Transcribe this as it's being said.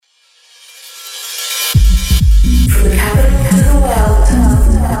the capital to the world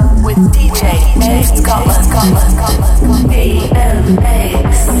with DJ Dave Scotland.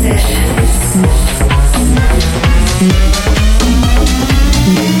 EMA Sessions.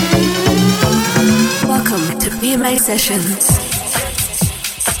 Welcome to EMA Sessions.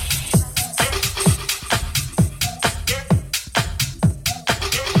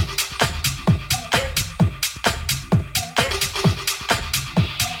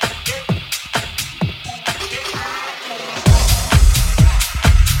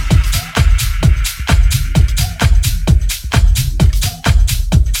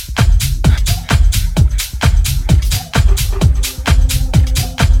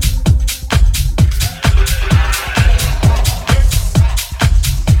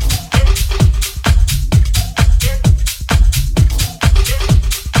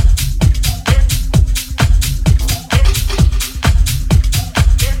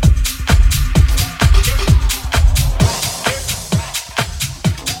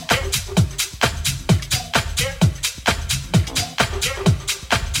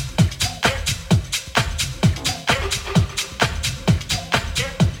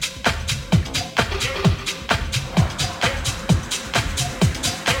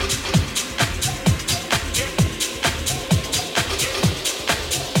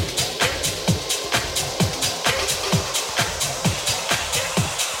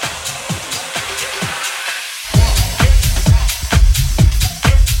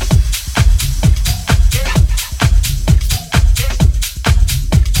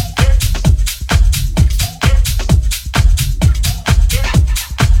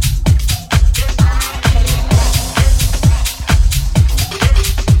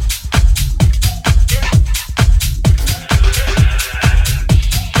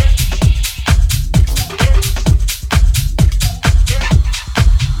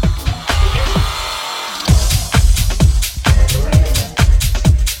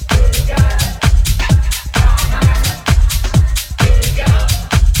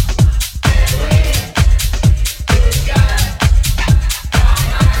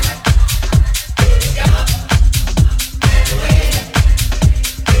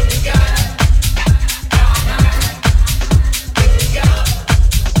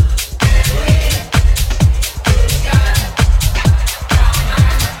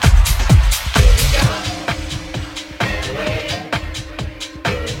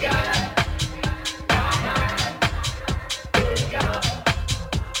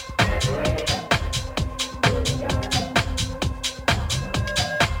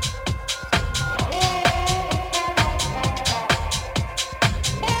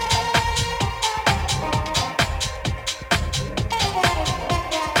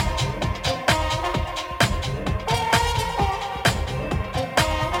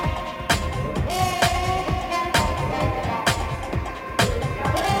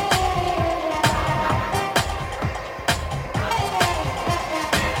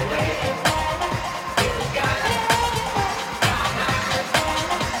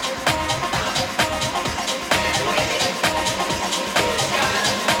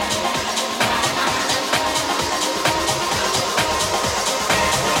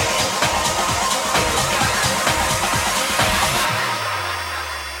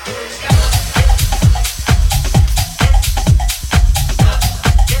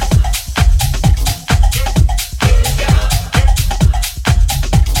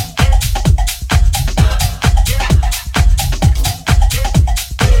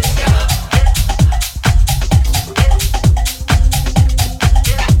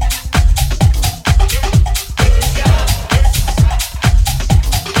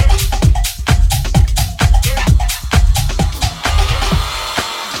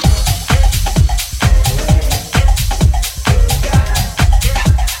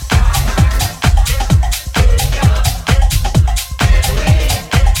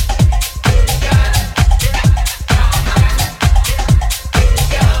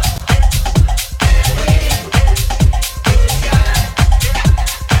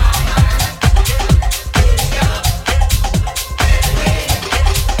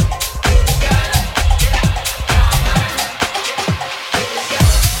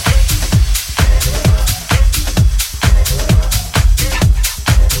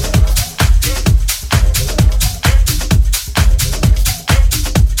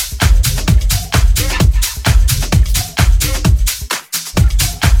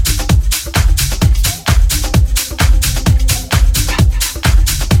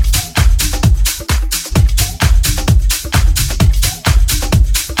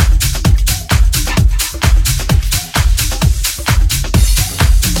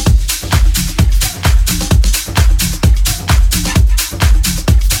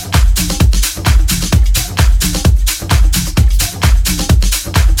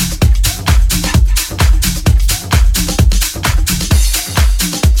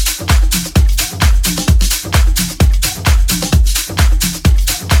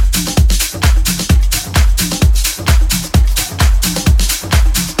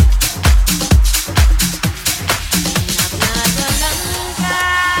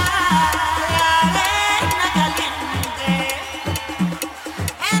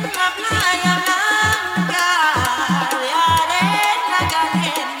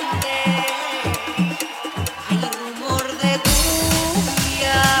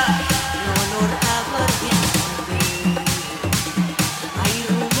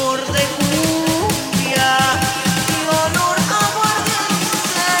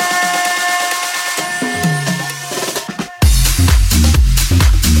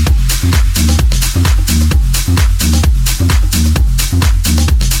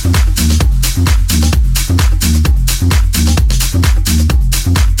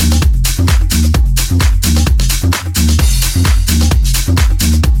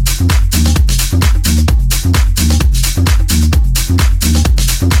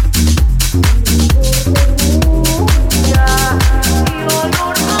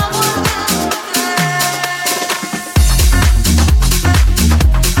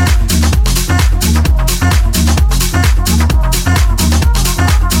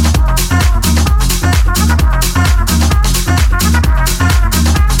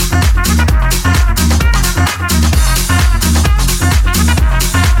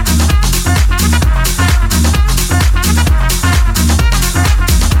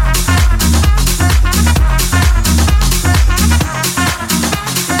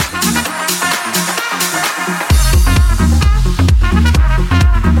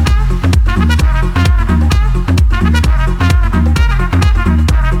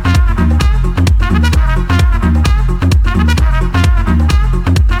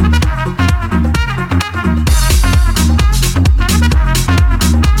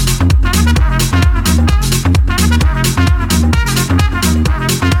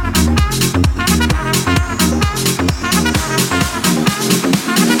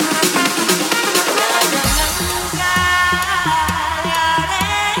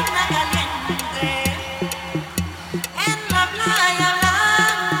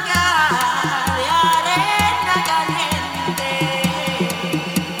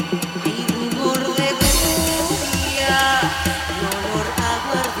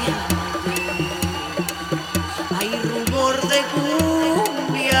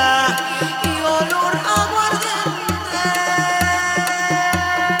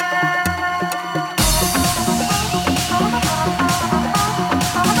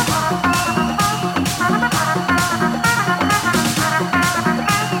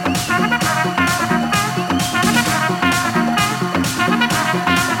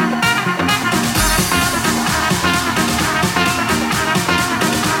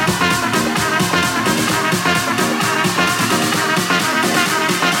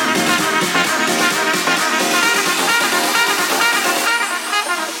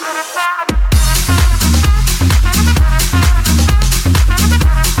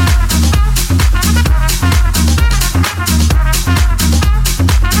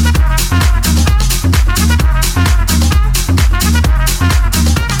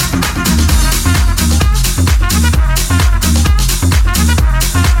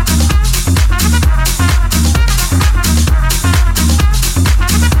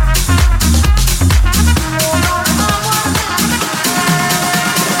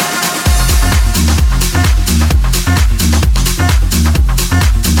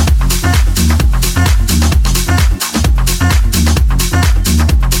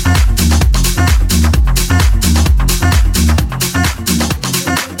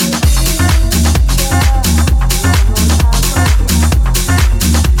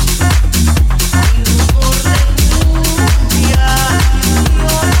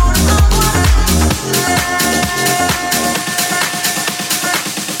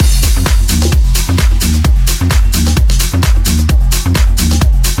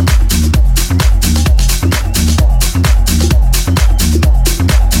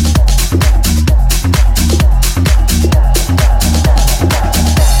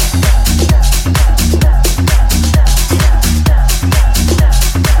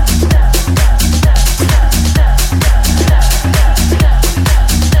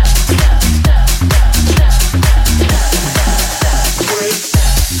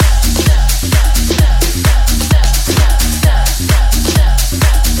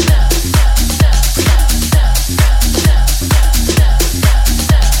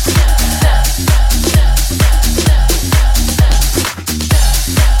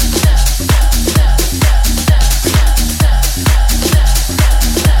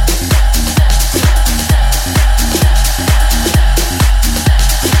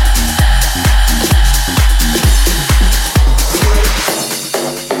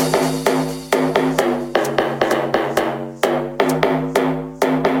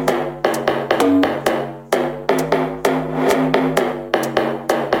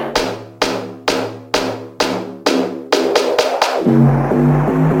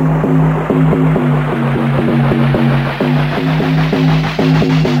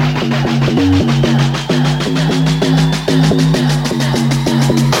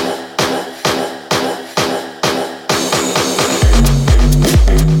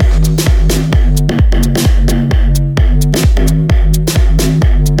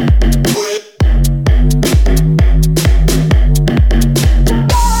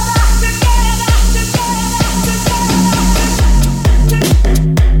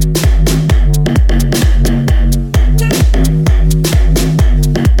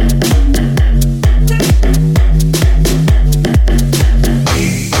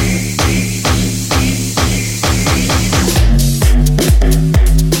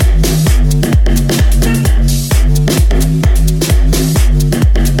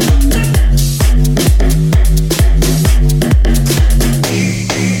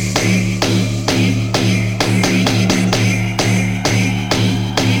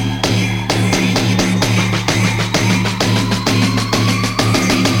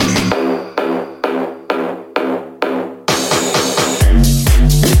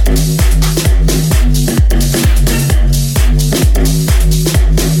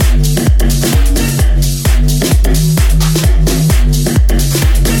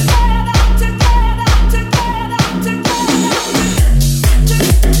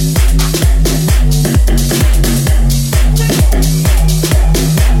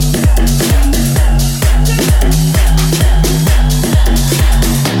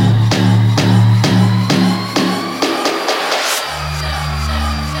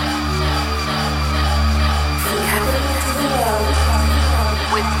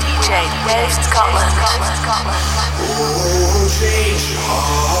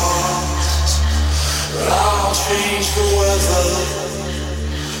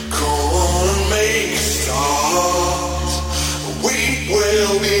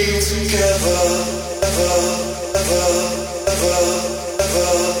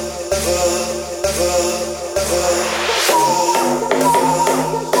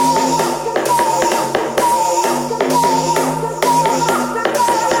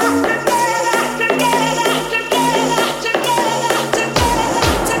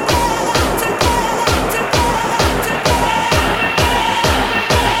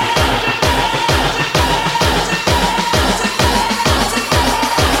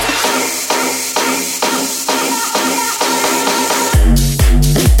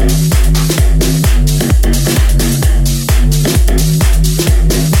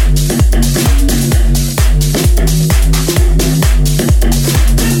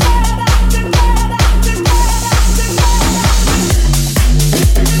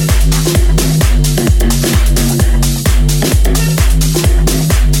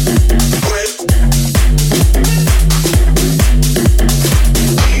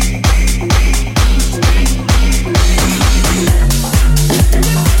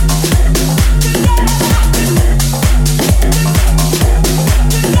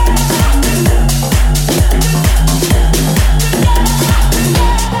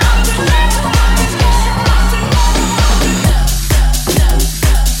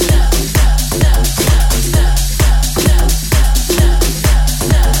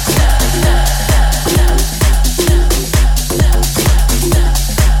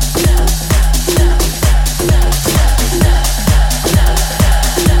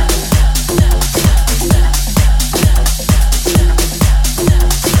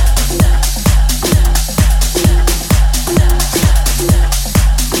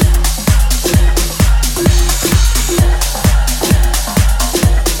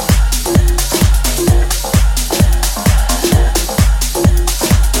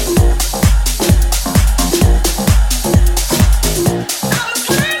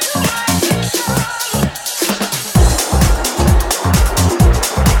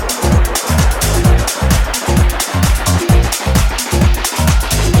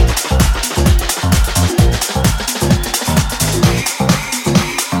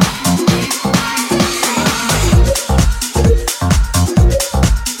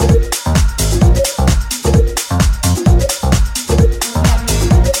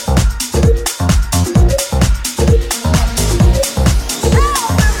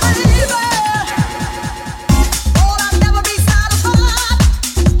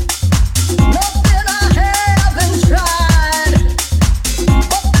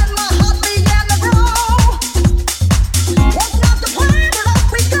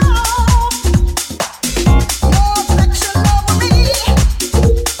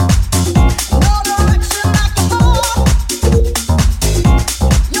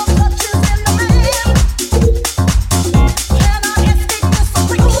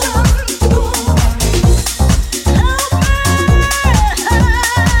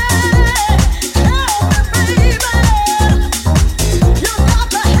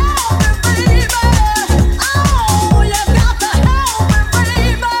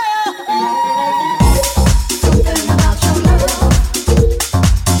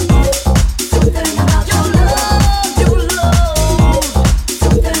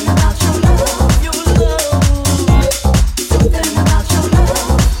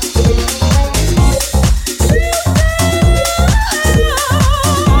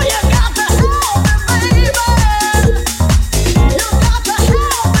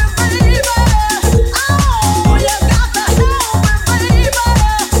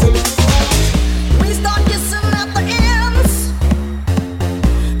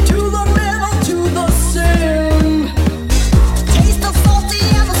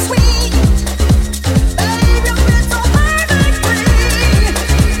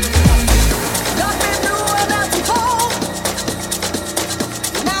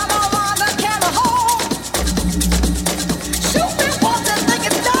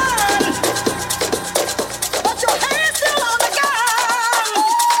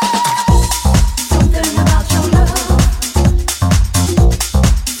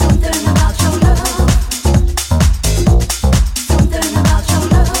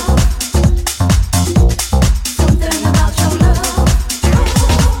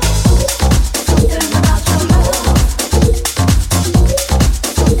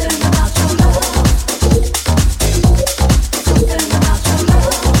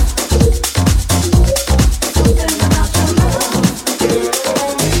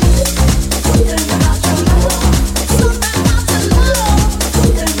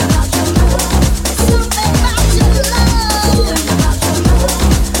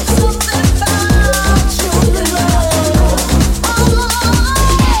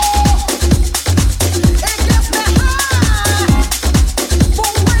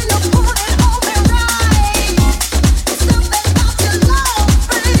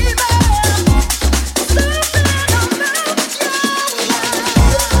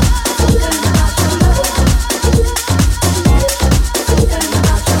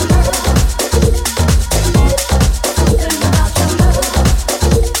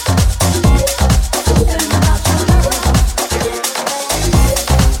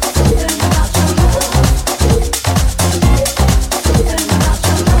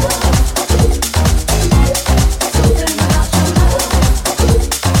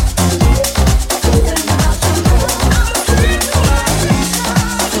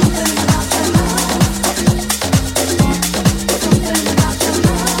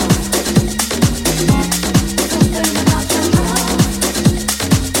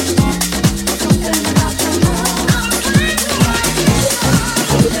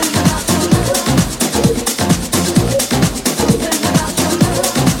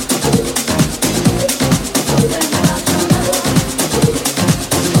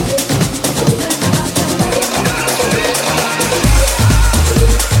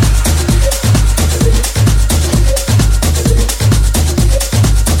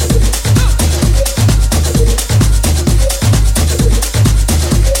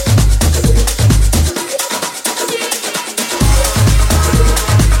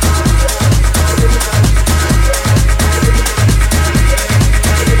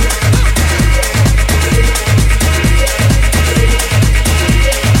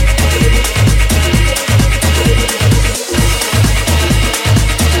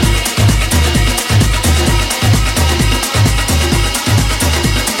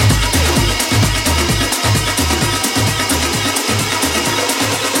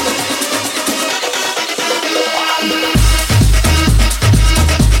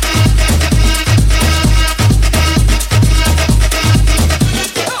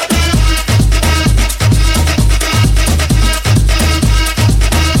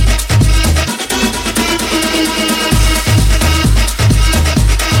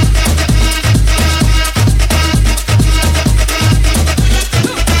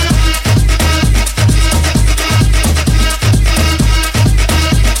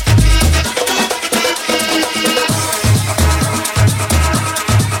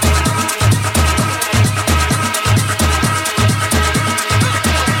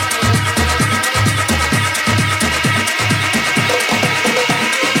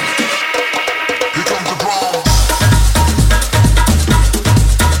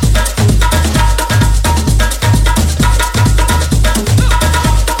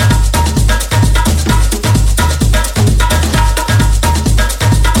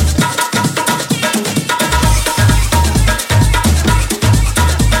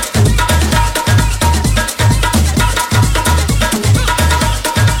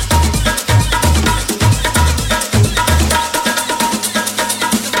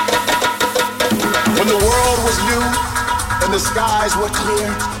 were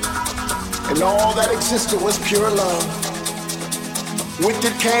clear, and all that existed was pure love. With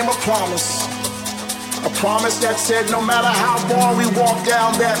it came a promise that said no matter how far we walk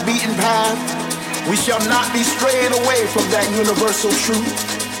down that beaten path, we shall not be strayed away from that universal truth.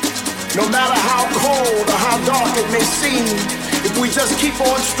 No matter how cold or how dark it may seem, if we just keep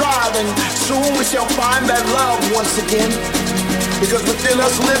on striving, soon we shall find that love once again. Because within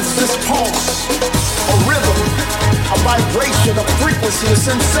us lives this pulse, a rhythm, a vibration, a frequency, a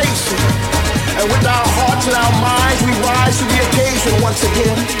sensation. And with our hearts and our minds, we rise to the occasion once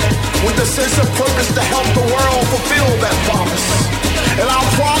again, with a sense of purpose to help the world fulfill that promise. And our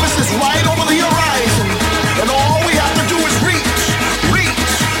promise is right over the horizon, and all we have to do is reach,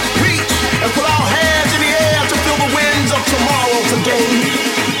 and put our hands in the air to feel the winds of tomorrow today.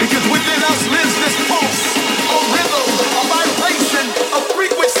 Because within us lives this pulse, a rhythm, a vibration, a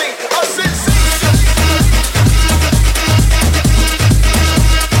frequency, a sensation.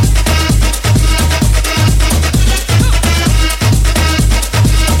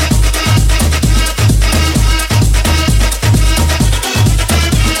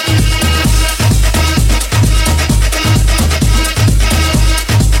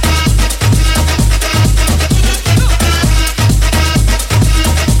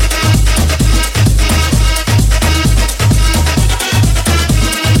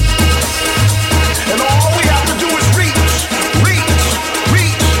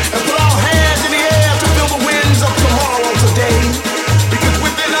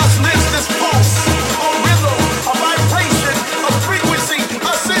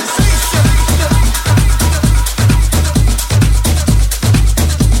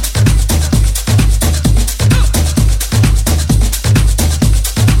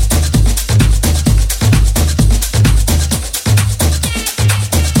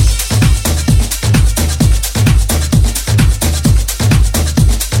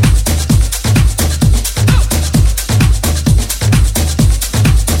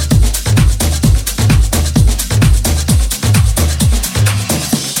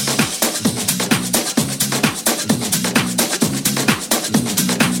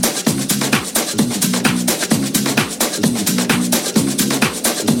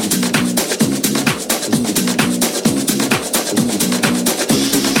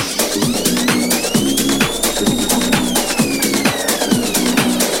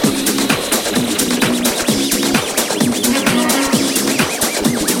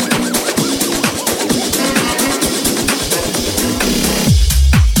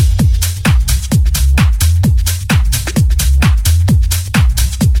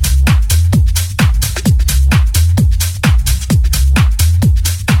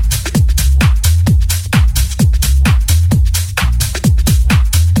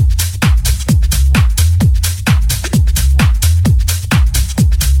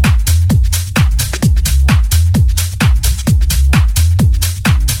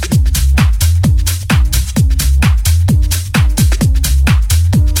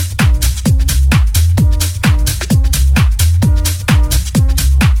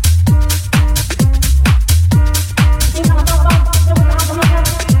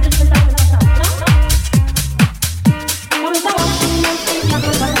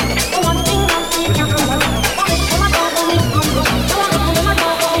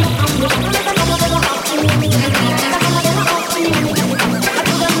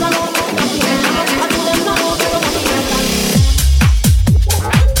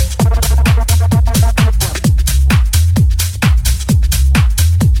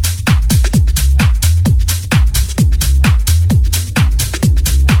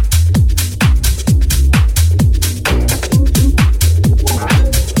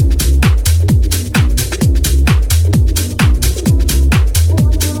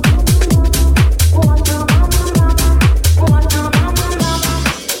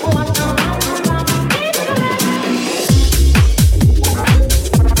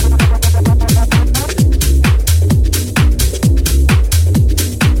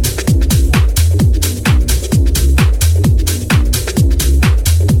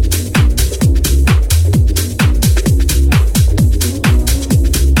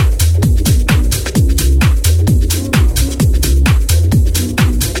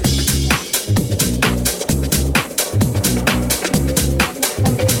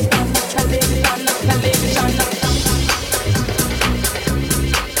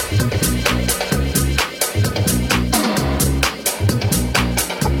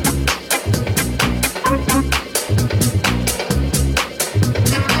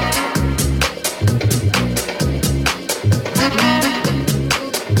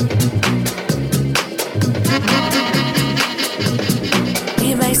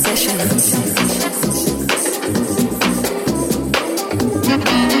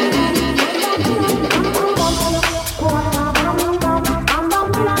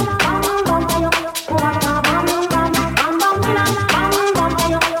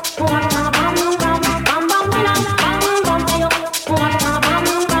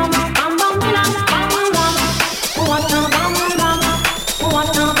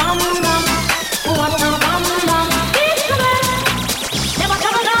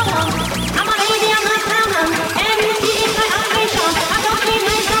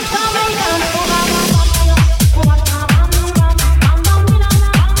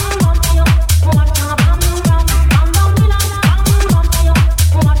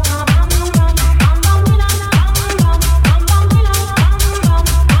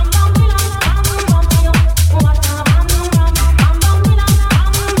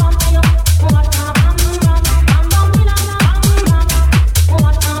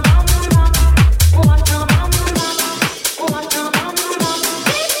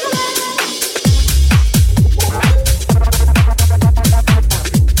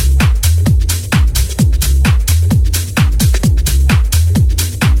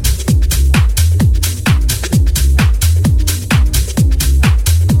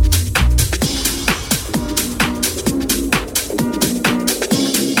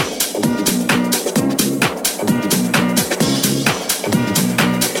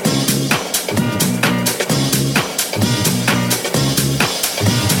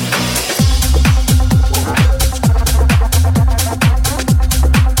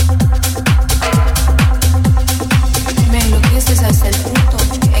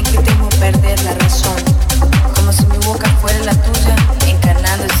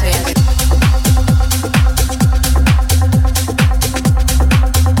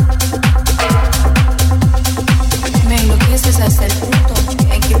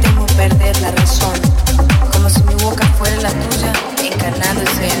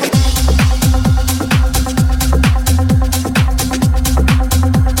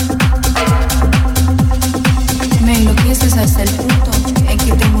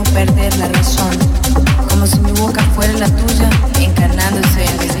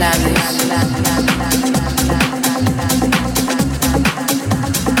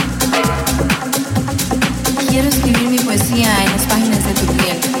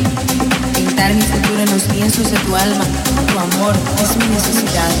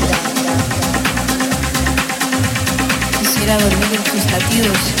 necesidad. Quisiera dormir en tus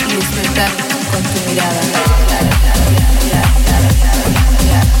latidos y despertar con tu mirada.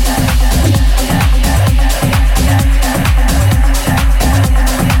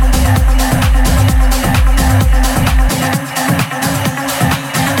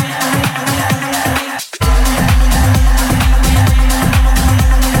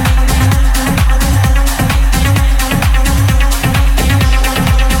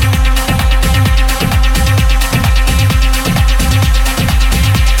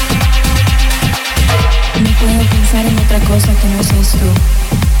 Cosa que no seas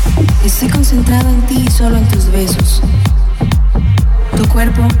tú. Estoy concentrado en ti y solo en tus besos. Tu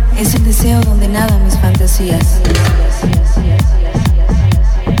cuerpo es el deseo donde nadan mis fantasías.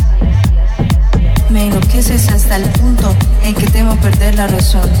 Me enloqueces hasta el punto en que temo perder la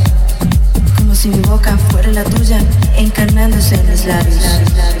razón. Como si mi boca fuera la tuya, encarnándose en mis labios.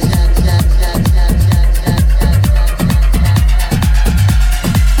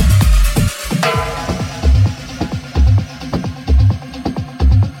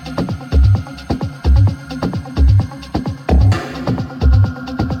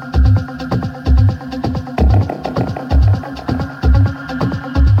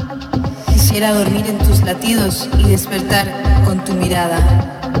 Quisiera dormir en tus latidos y despertar con tu mirada.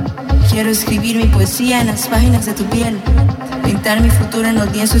 Quiero escribir mi poesía en las páginas de tu piel, pintar mi futuro en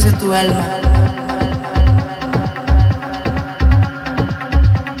los lienzos de tu alma.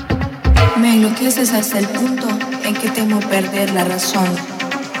 Me enloqueces hasta el punto en que temo perder la razón,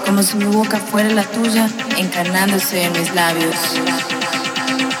 como si mi boca fuera la tuya, encarnándose en mis labios.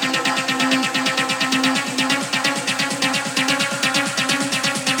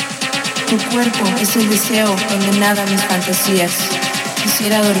 Tu cuerpo es el deseo donde nadan mis fantasías.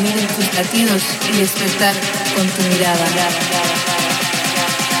 Quisiera dormir en tus latidos y despertar con tu mirada.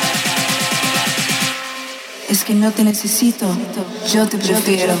 Es que no te necesito, yo te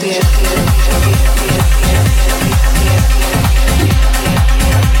prefiero.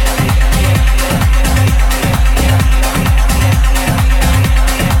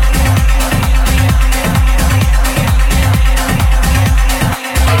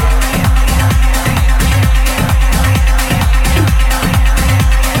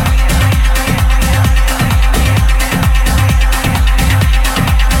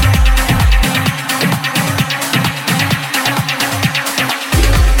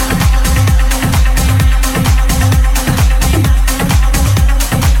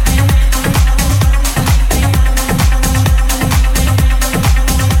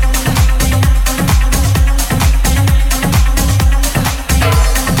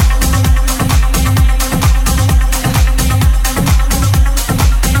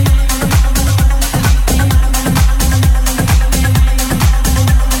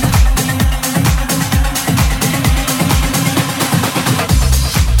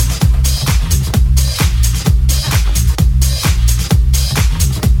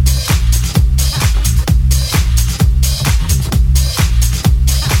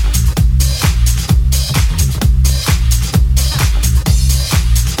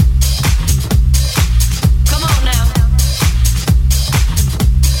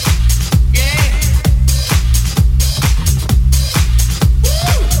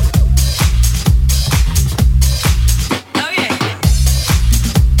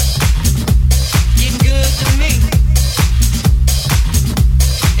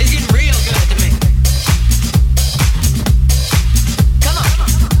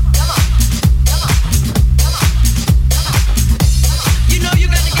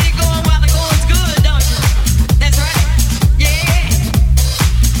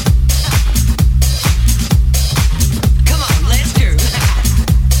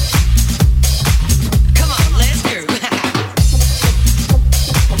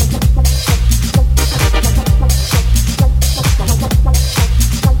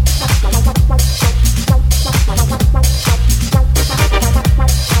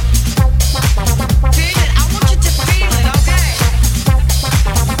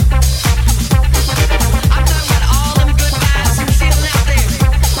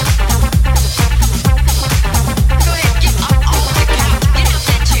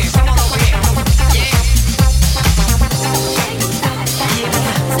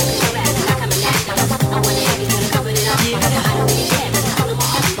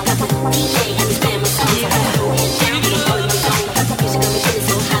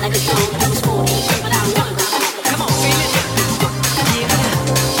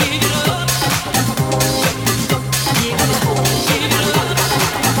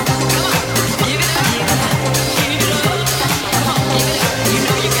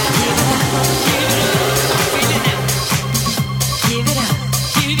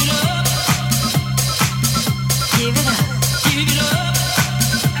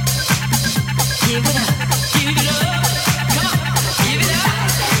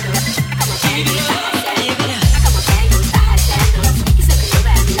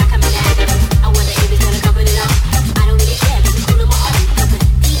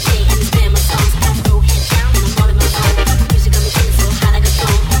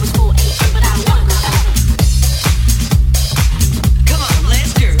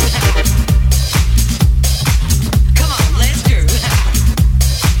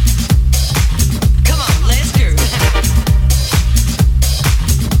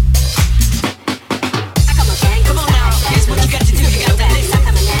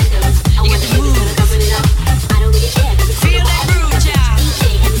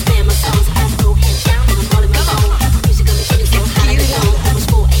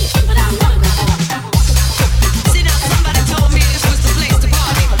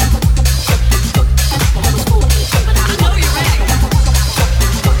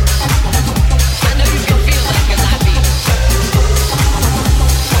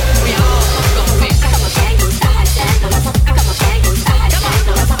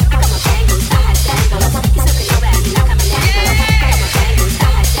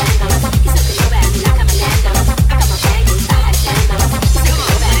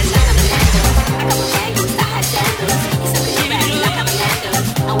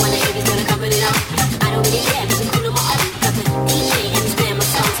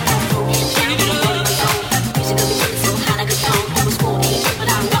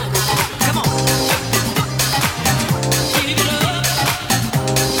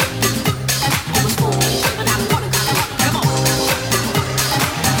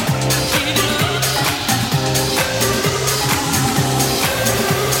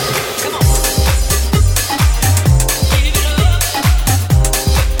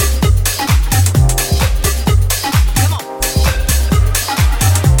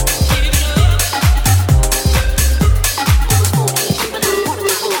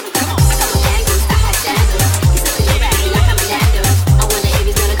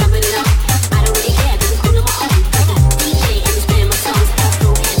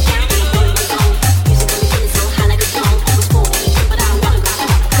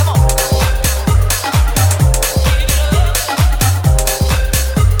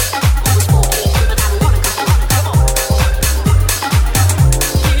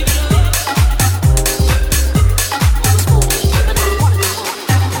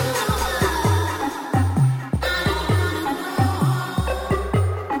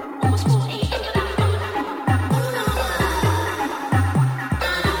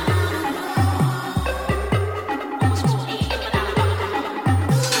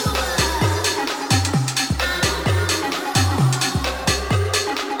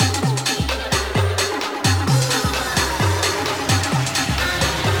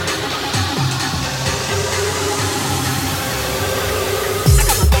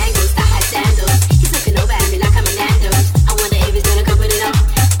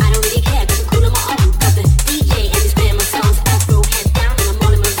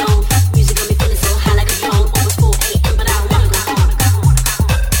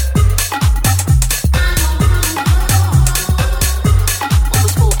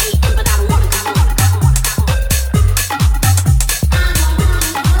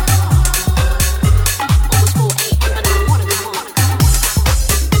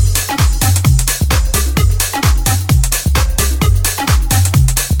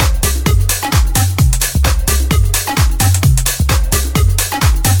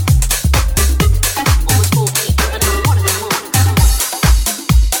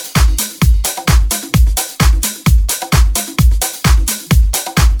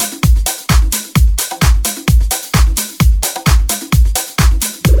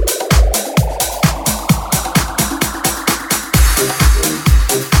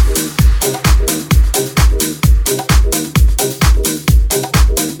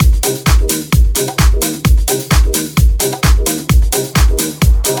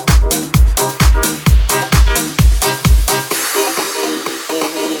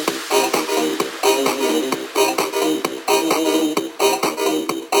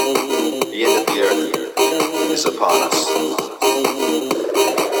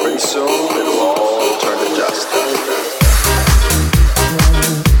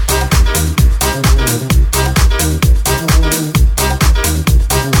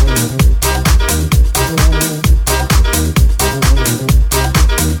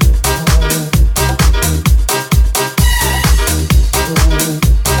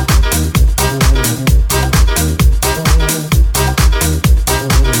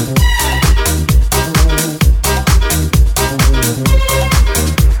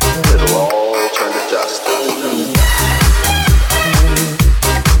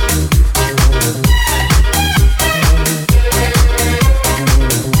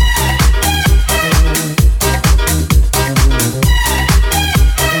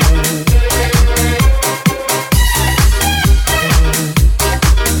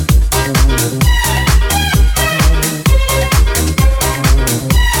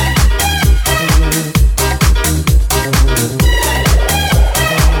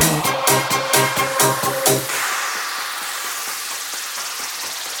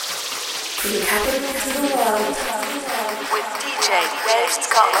 With DJ Dave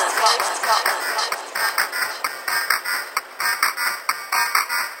Scotland.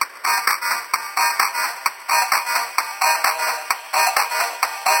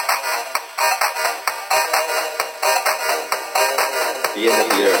 The end of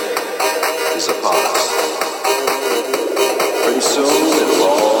the earth is upon us. Pretty soon it'll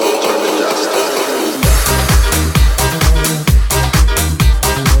all turn to dust.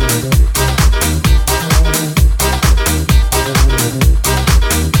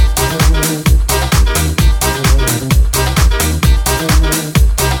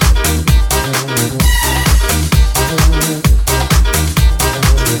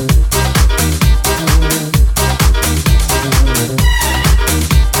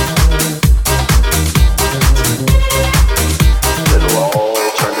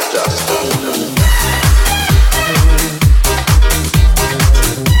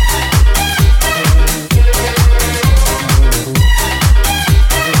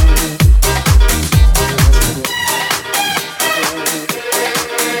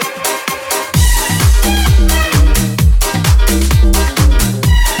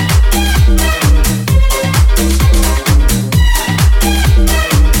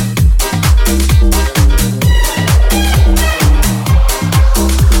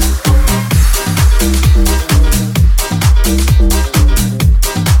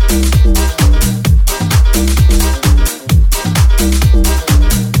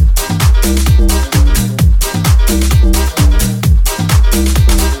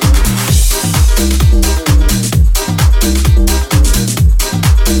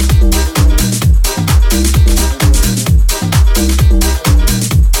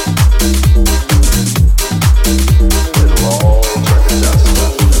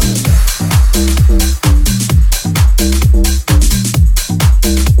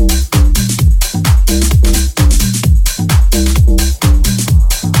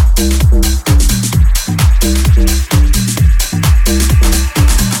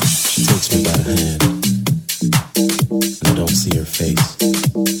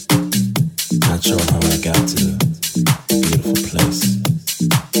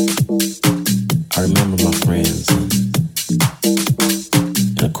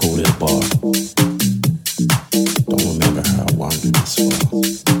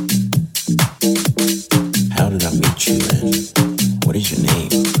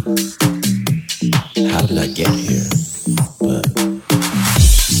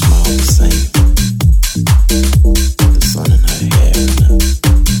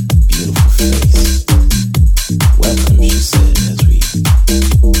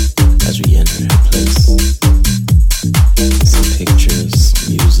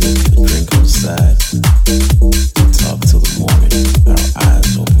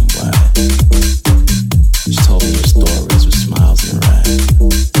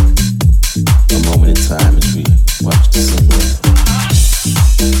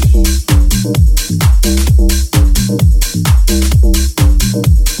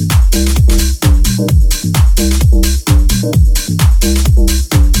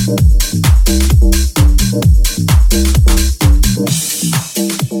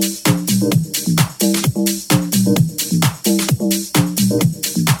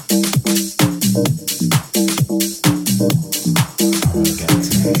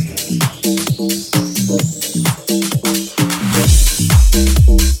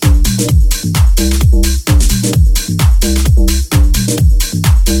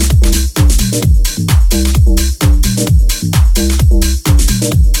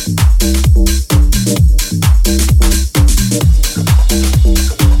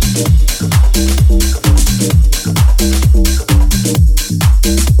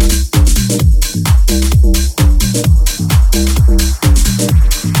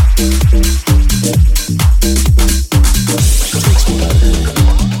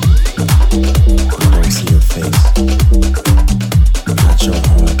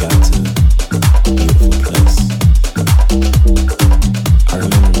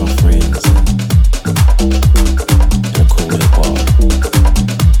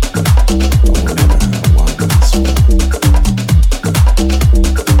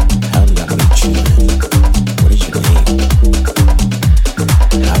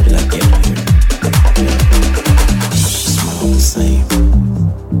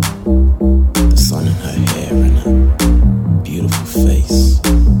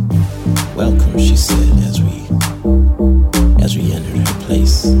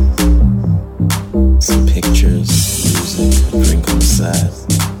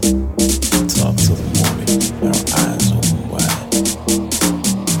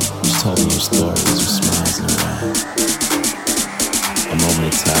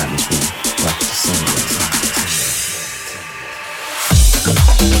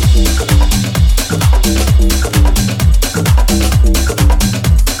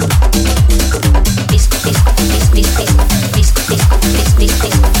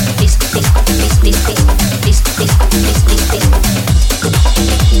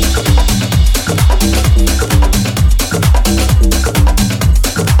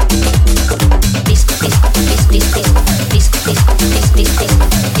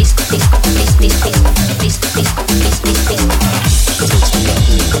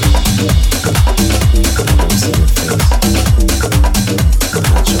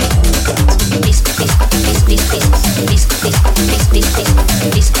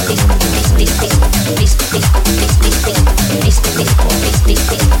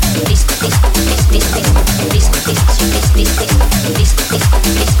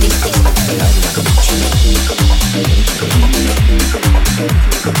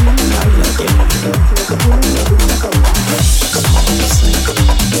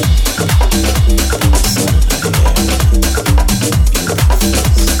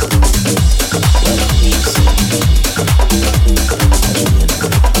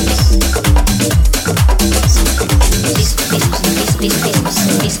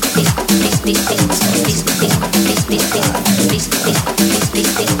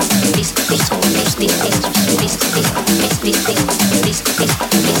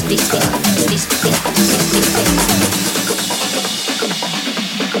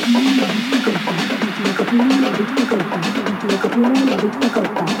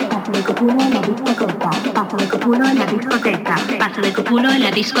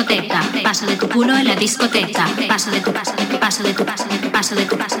 Paso de tu culo en la discoteca, paso de tu paso de tu paso de tu paso de tu paso de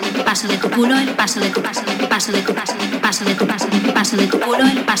tu paso de tu paso de tu culo, el paso de tu paso de tu paso de tu paso de tu paso de tu paso de tu paso de tu culo,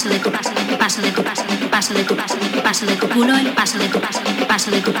 el paso de tu paso de tu paso de tu paso de tu paso de tu paso de tu paso de tu culo, el paso de tu paso de tu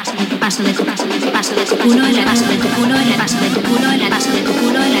paso de tu paso de tu paso de tu paso de tu paso de tu culo, el paso de tu culo, el paso de tu culo, el paso de tu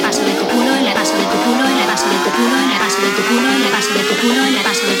culo, el paso de tu culo, el paso de tu culo, el paso de tu culo, el paso de tu culo, el paso de tu culo, el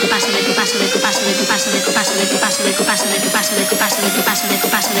paso de tu paso de tu paso de tu paso de tu paso de tu paso de tu paso de tu paso de tu paso de tu paso de tu paso de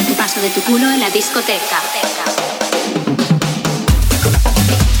tu paso de tu paso de tu culo en la discoteca.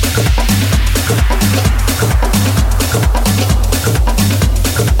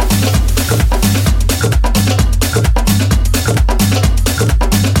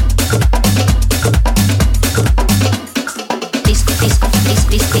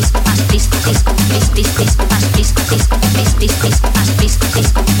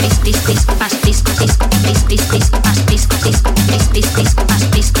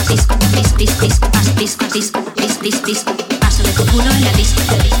 Paso de tu culo en la disco,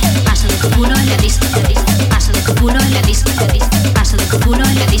 paso de tu culo en la disco, paso de tu culo en la disco, paso de tu culo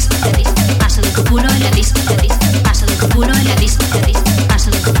en la disco, paso de tu culo en la disco, paso de tu culo en la disco,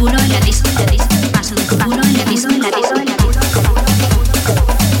 paso de tu culo en la disco, paso de tu culo en la disco, en la disco, en la disco.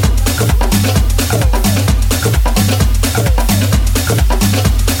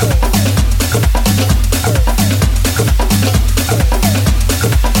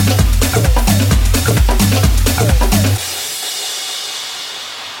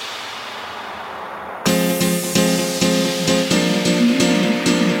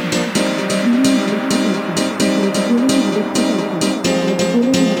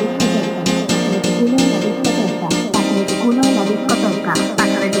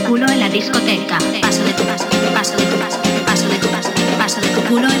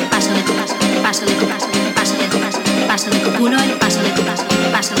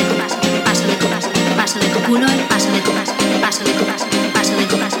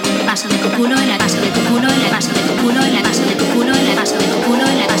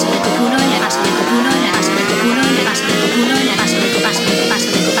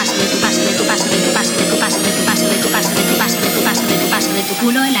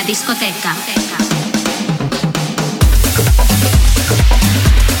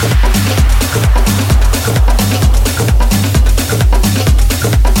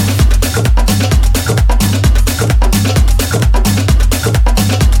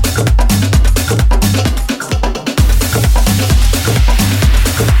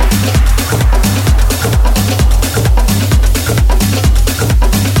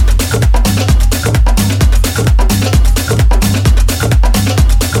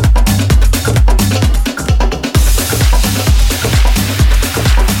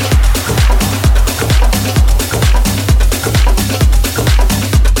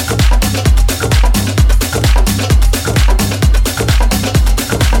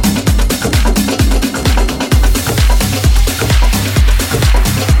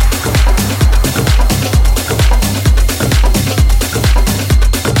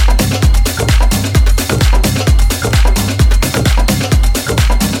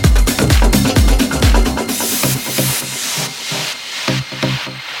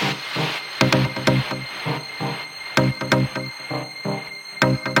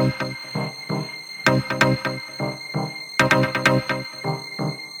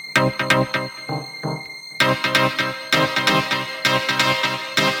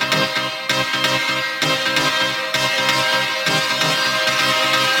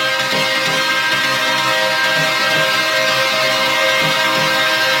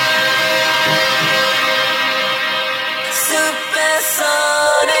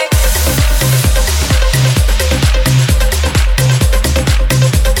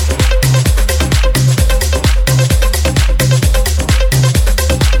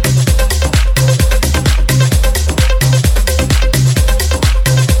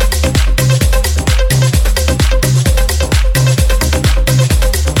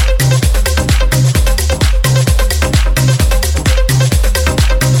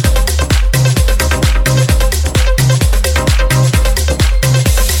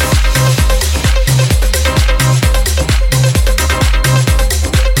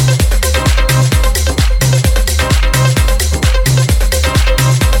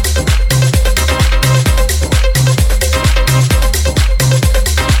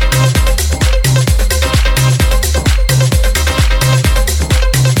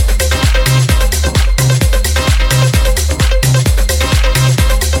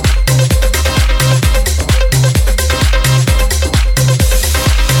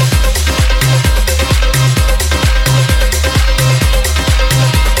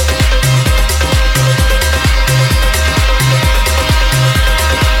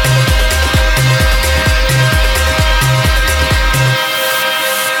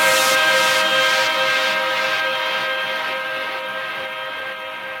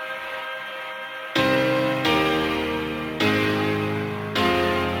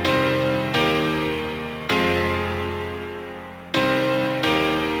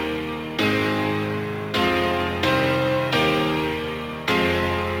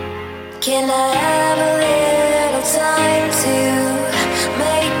 Can I have a little time to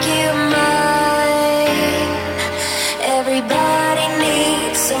make you mine? Everybody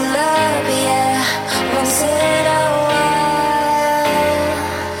needs some love, yeah, once in a while.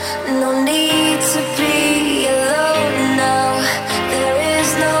 No need to be alone now, there is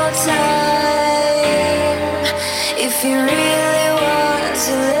no time. If you really want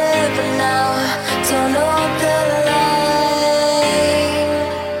to live now, turn on the light.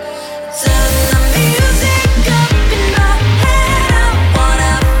 Turn the music up in my head, I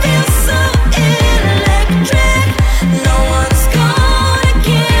wanna feel so electric. No one's gonna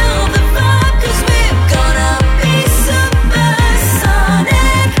kill the vibe, 'cause we're gonna be supersonic.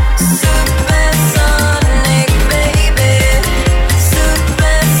 Supersonic, baby.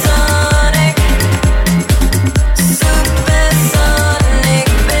 Supersonic. Supersonic,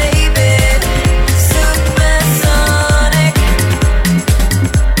 baby. Supersonic.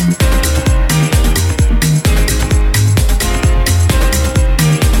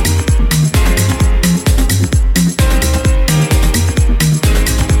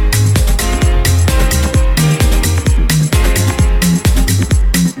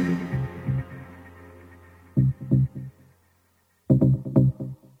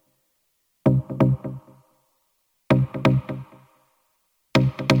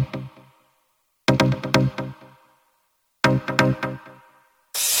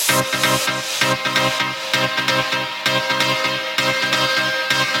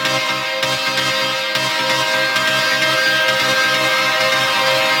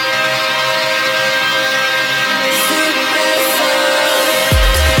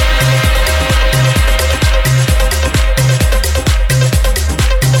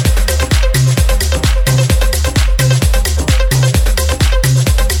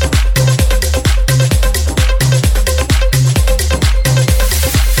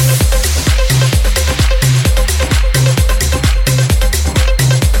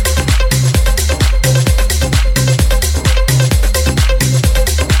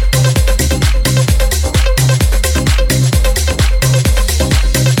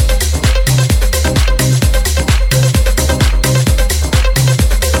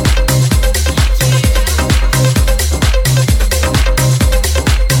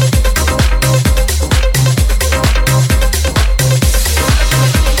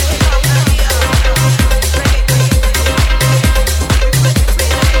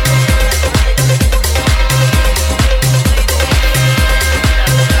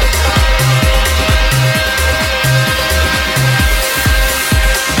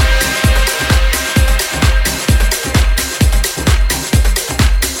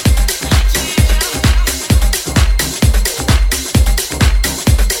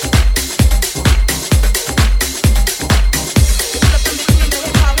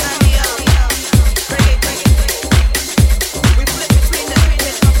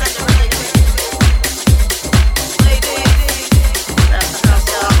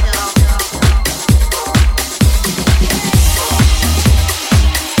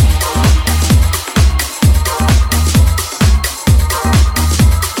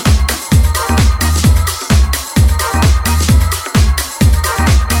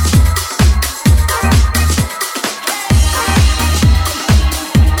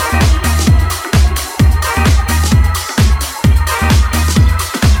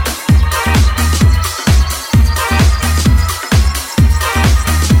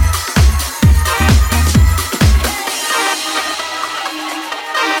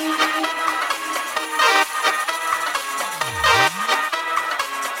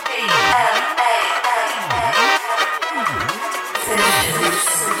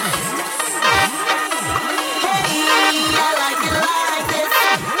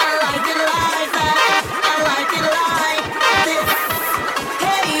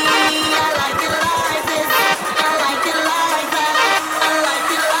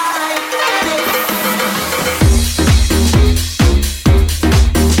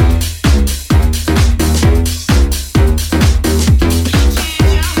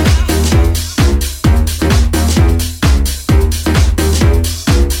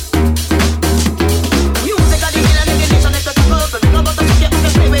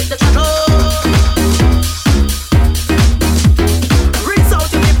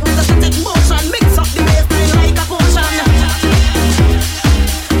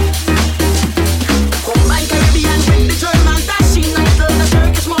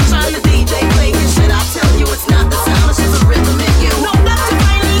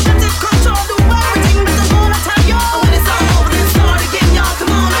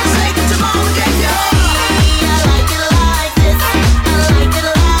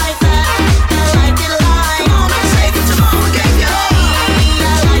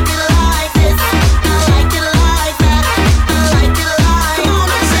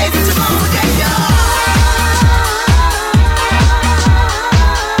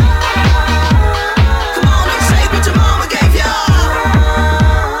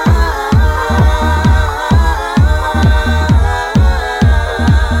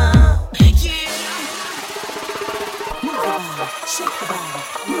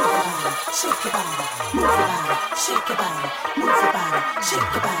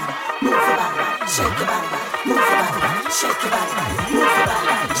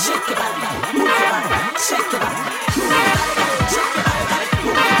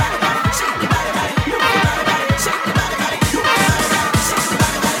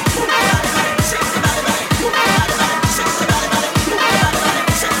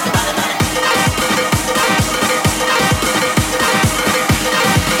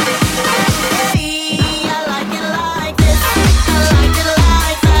 Hey, I like it like this.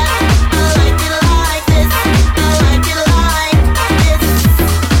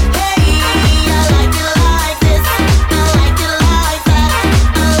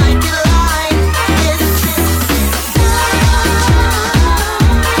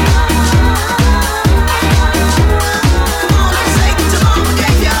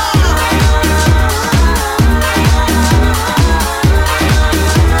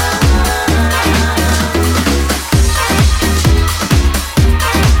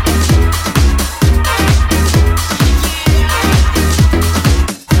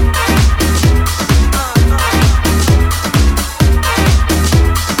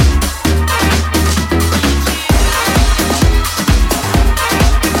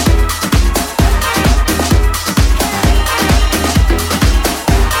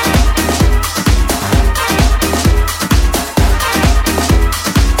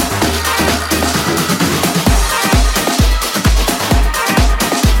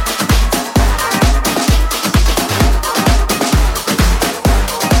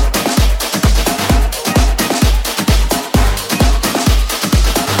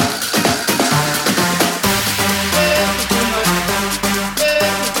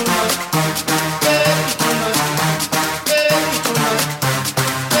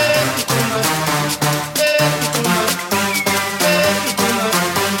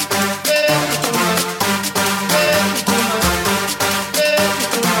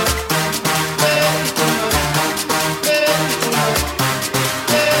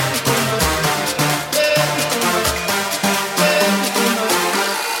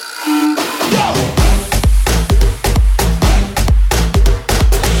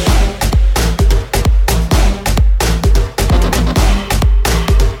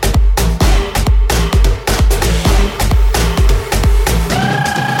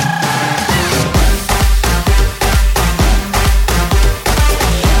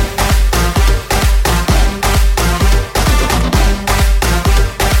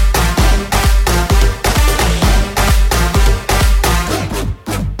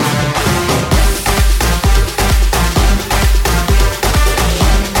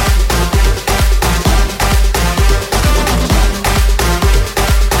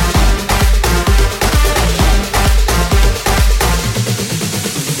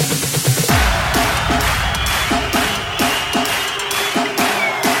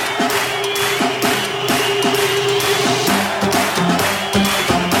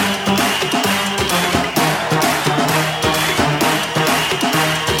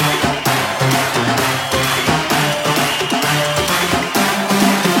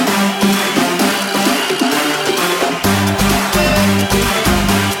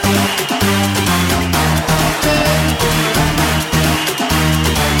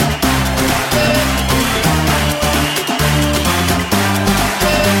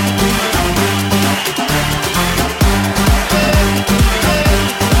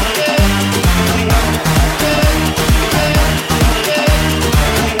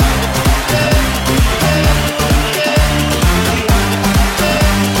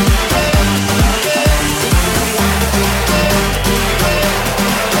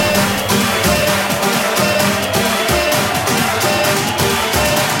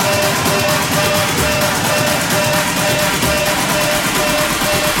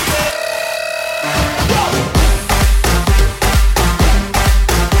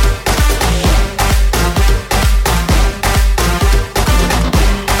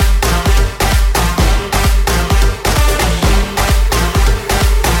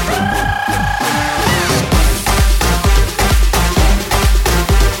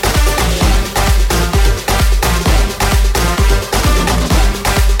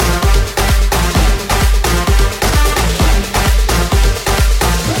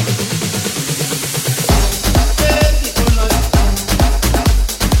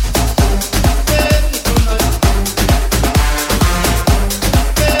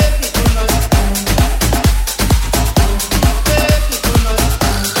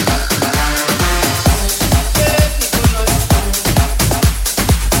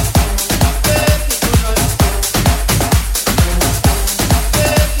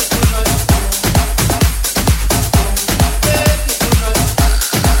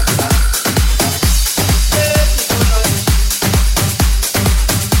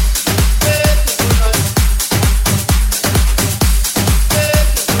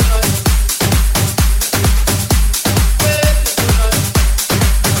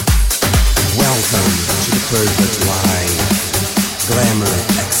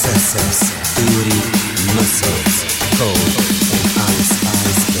 excess, beauty, muscles, cold and ice,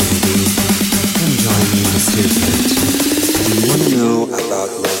 baby. Come join me in the circuit. Do you wanna know about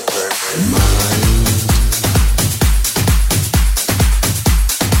my perfect mind?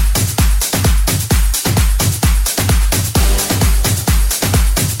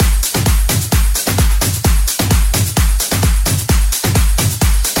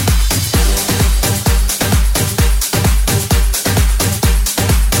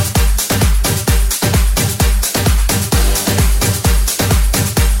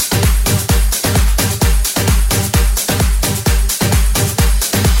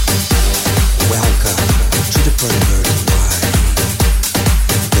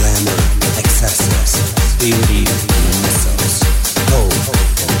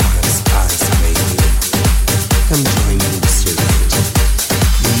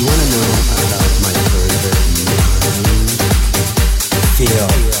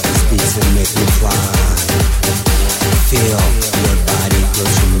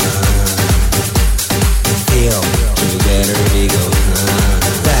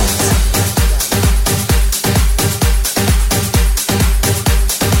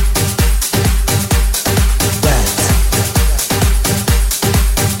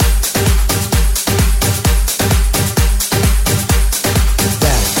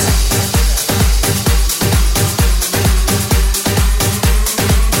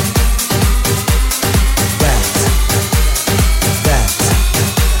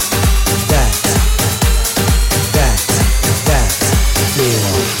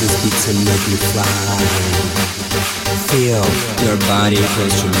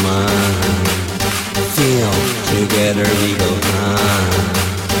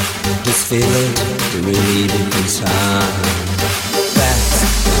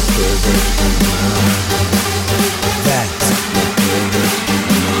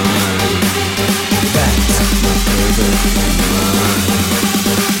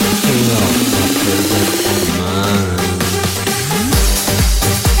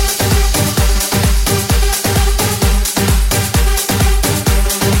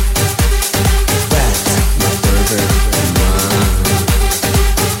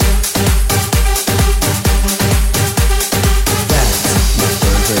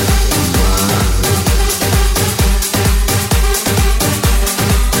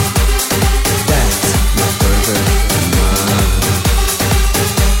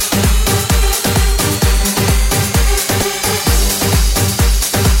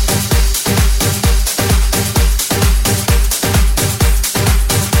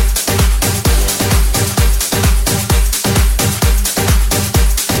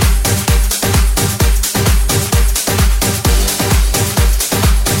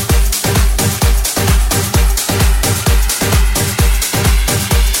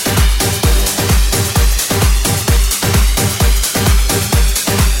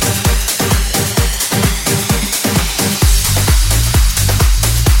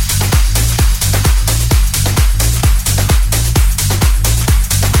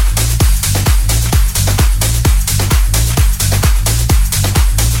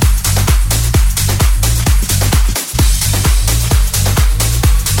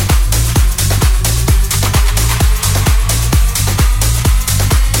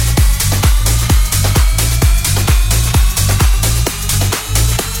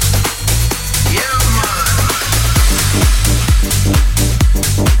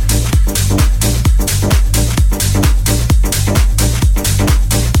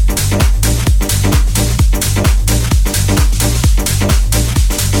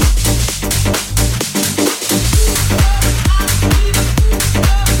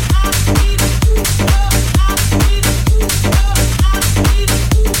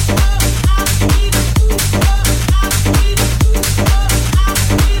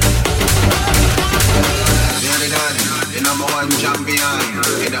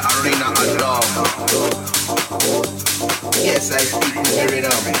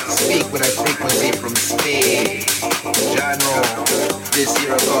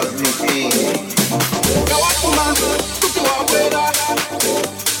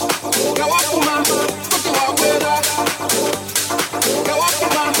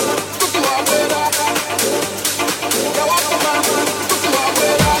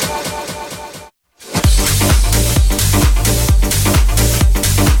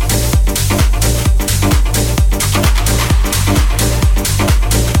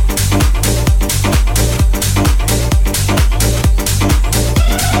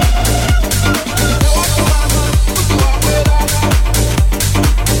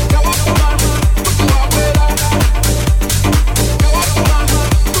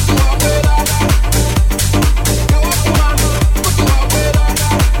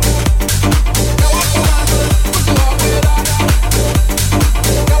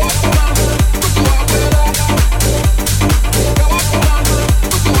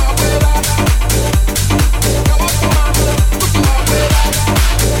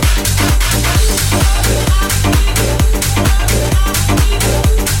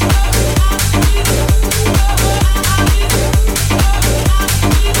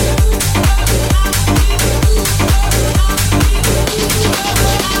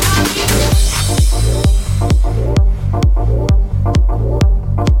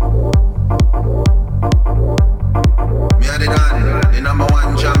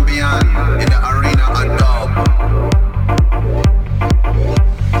 One champion in the arena of dub.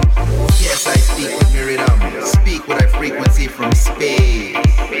 Yes, I speak with me rhythm, speak with a frequency from space.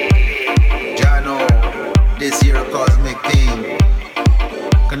 Jano, this year cosmic thing,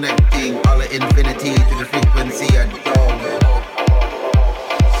 connecting all the infinity to the frequency of dub.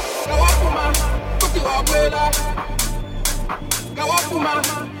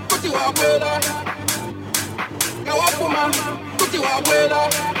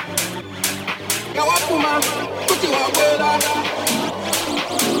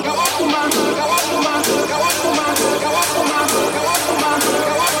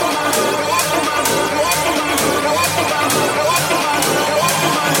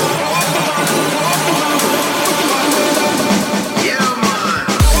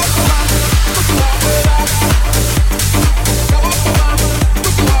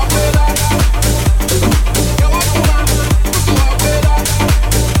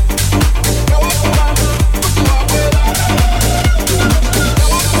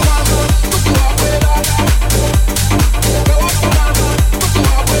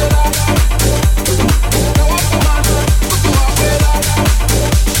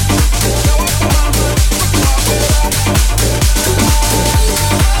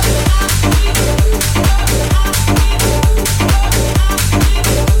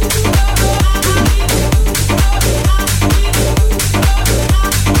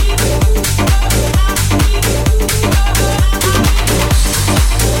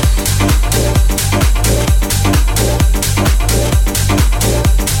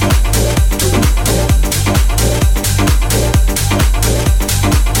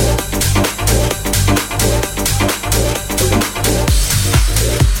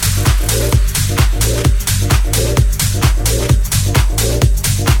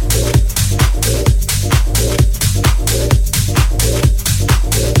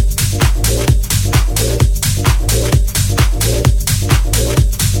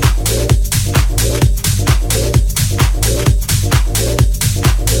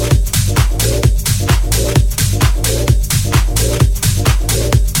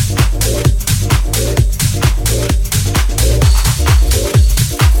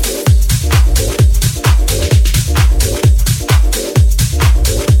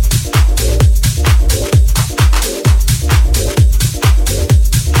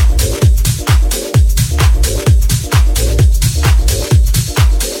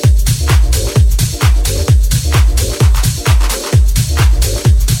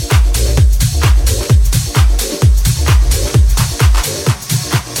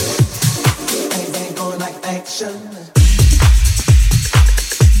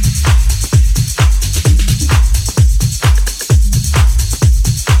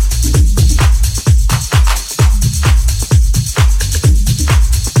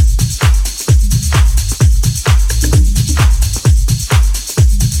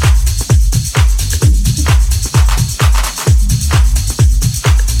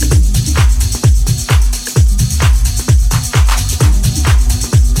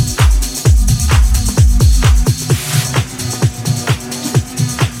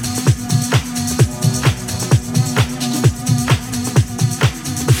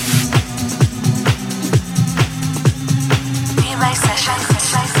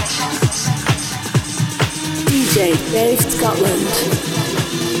 Dave Scotland.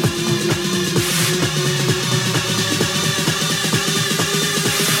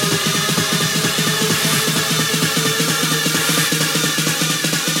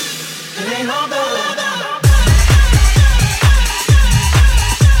 Hey,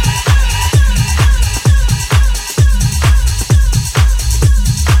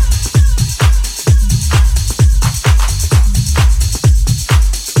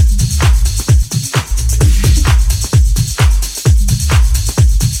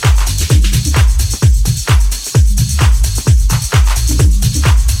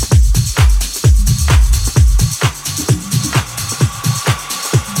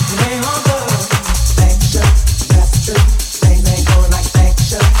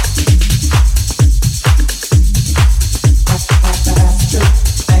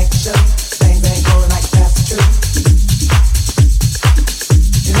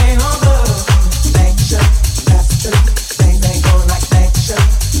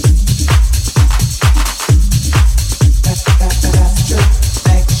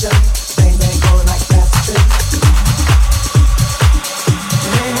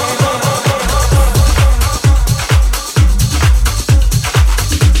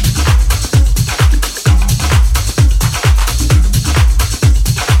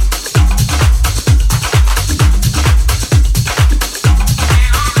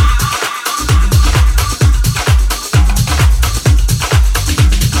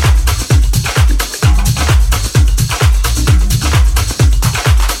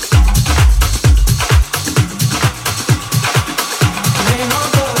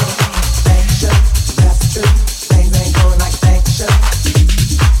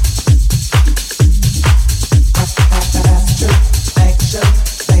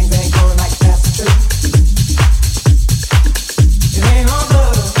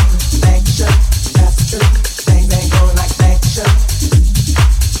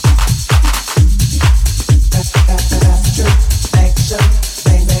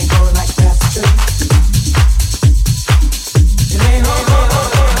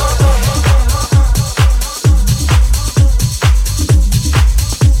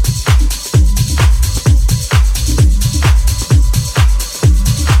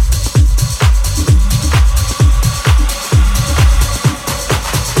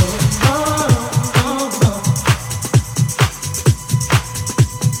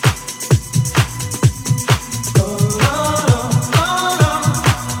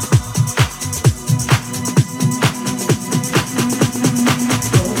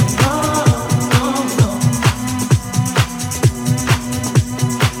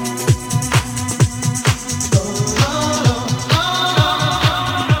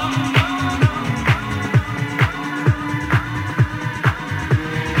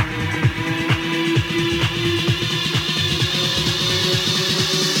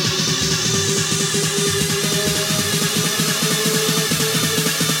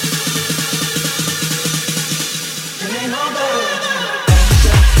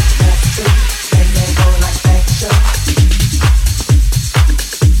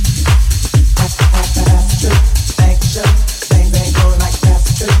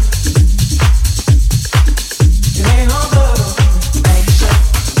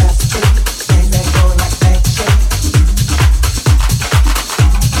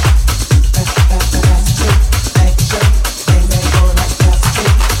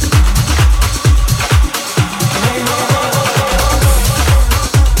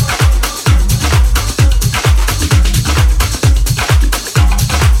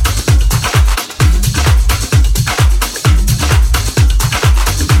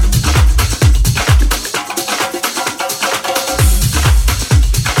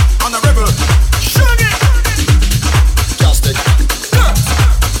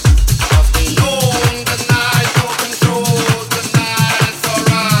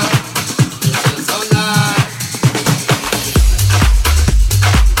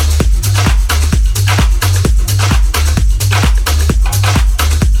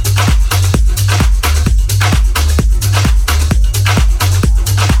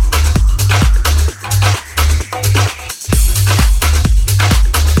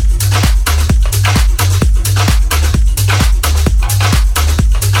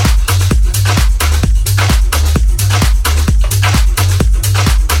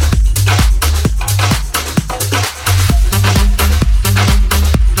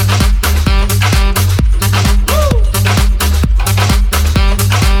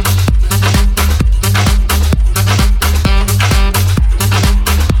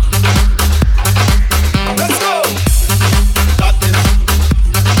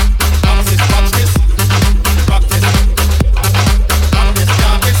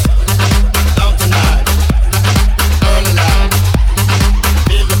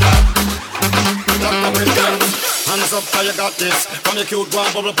 cute, go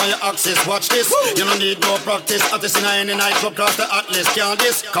and bubble on your axis. Watch this, you don't need no practice. At this in any night club, cross the atlas. Can't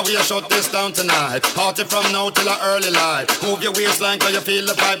this, cause we shut this down tonight. Party from now till a early light. Move your waistline cause you feel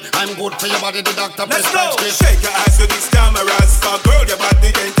the vibe. I'm good for your body, the doctor prescribes this. Shake your ass to these cameras, for girl, your body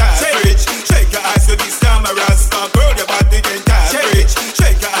ain't average. Shake your ass to these cameras, for girl, your body ain't average.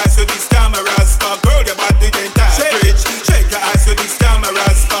 Shake your ass to these cameras, for girl, your body ain't average. Shake your ass to these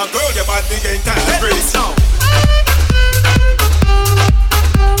cameras, for girl, your body ain't average.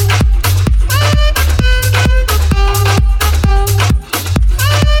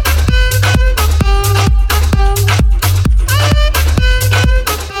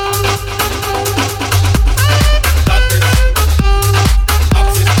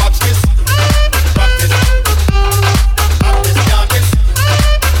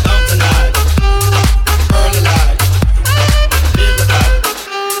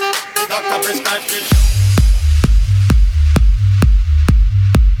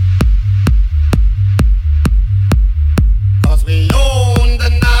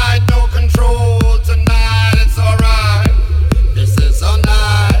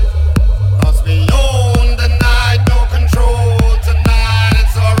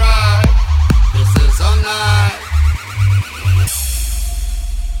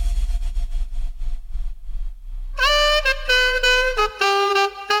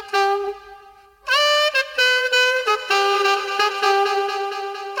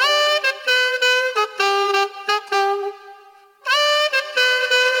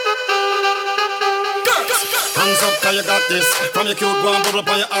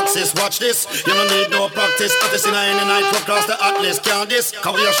 Watch this, you don't need no practice. At this in any night, go across the atlas. Can't this,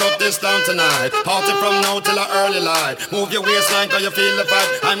 cause we shut this down tonight. Party from now till a early light. Move your waistline cause you feel the vibe.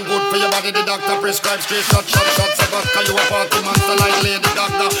 I'm good for your body, the doctor prescribes straight shot, so back cause you a party monster like Lady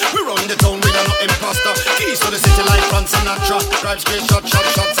Gaga. We run the town, we are no imposter. Keys to the city like Frank Sinatra. Drive straight shot,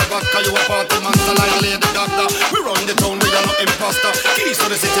 so back cause you a party monster like Lady Gaga. We run the town, we are no imposter. Keys to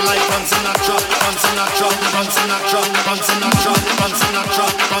the city like Frank Sinatra. Frank Sinatra, Frank Sinatra, Frank Sinatra, Frank Sinatra,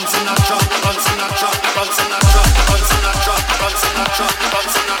 Frank Sinatra, Frank Sinatra, Frank Sinatra, Frank Sinatra, Frank Sinatra, Frank Sinatra, Frank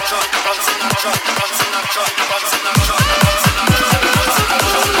Sinatra, Frank Sinatra, Frank Sinatra, Frank Sinatra.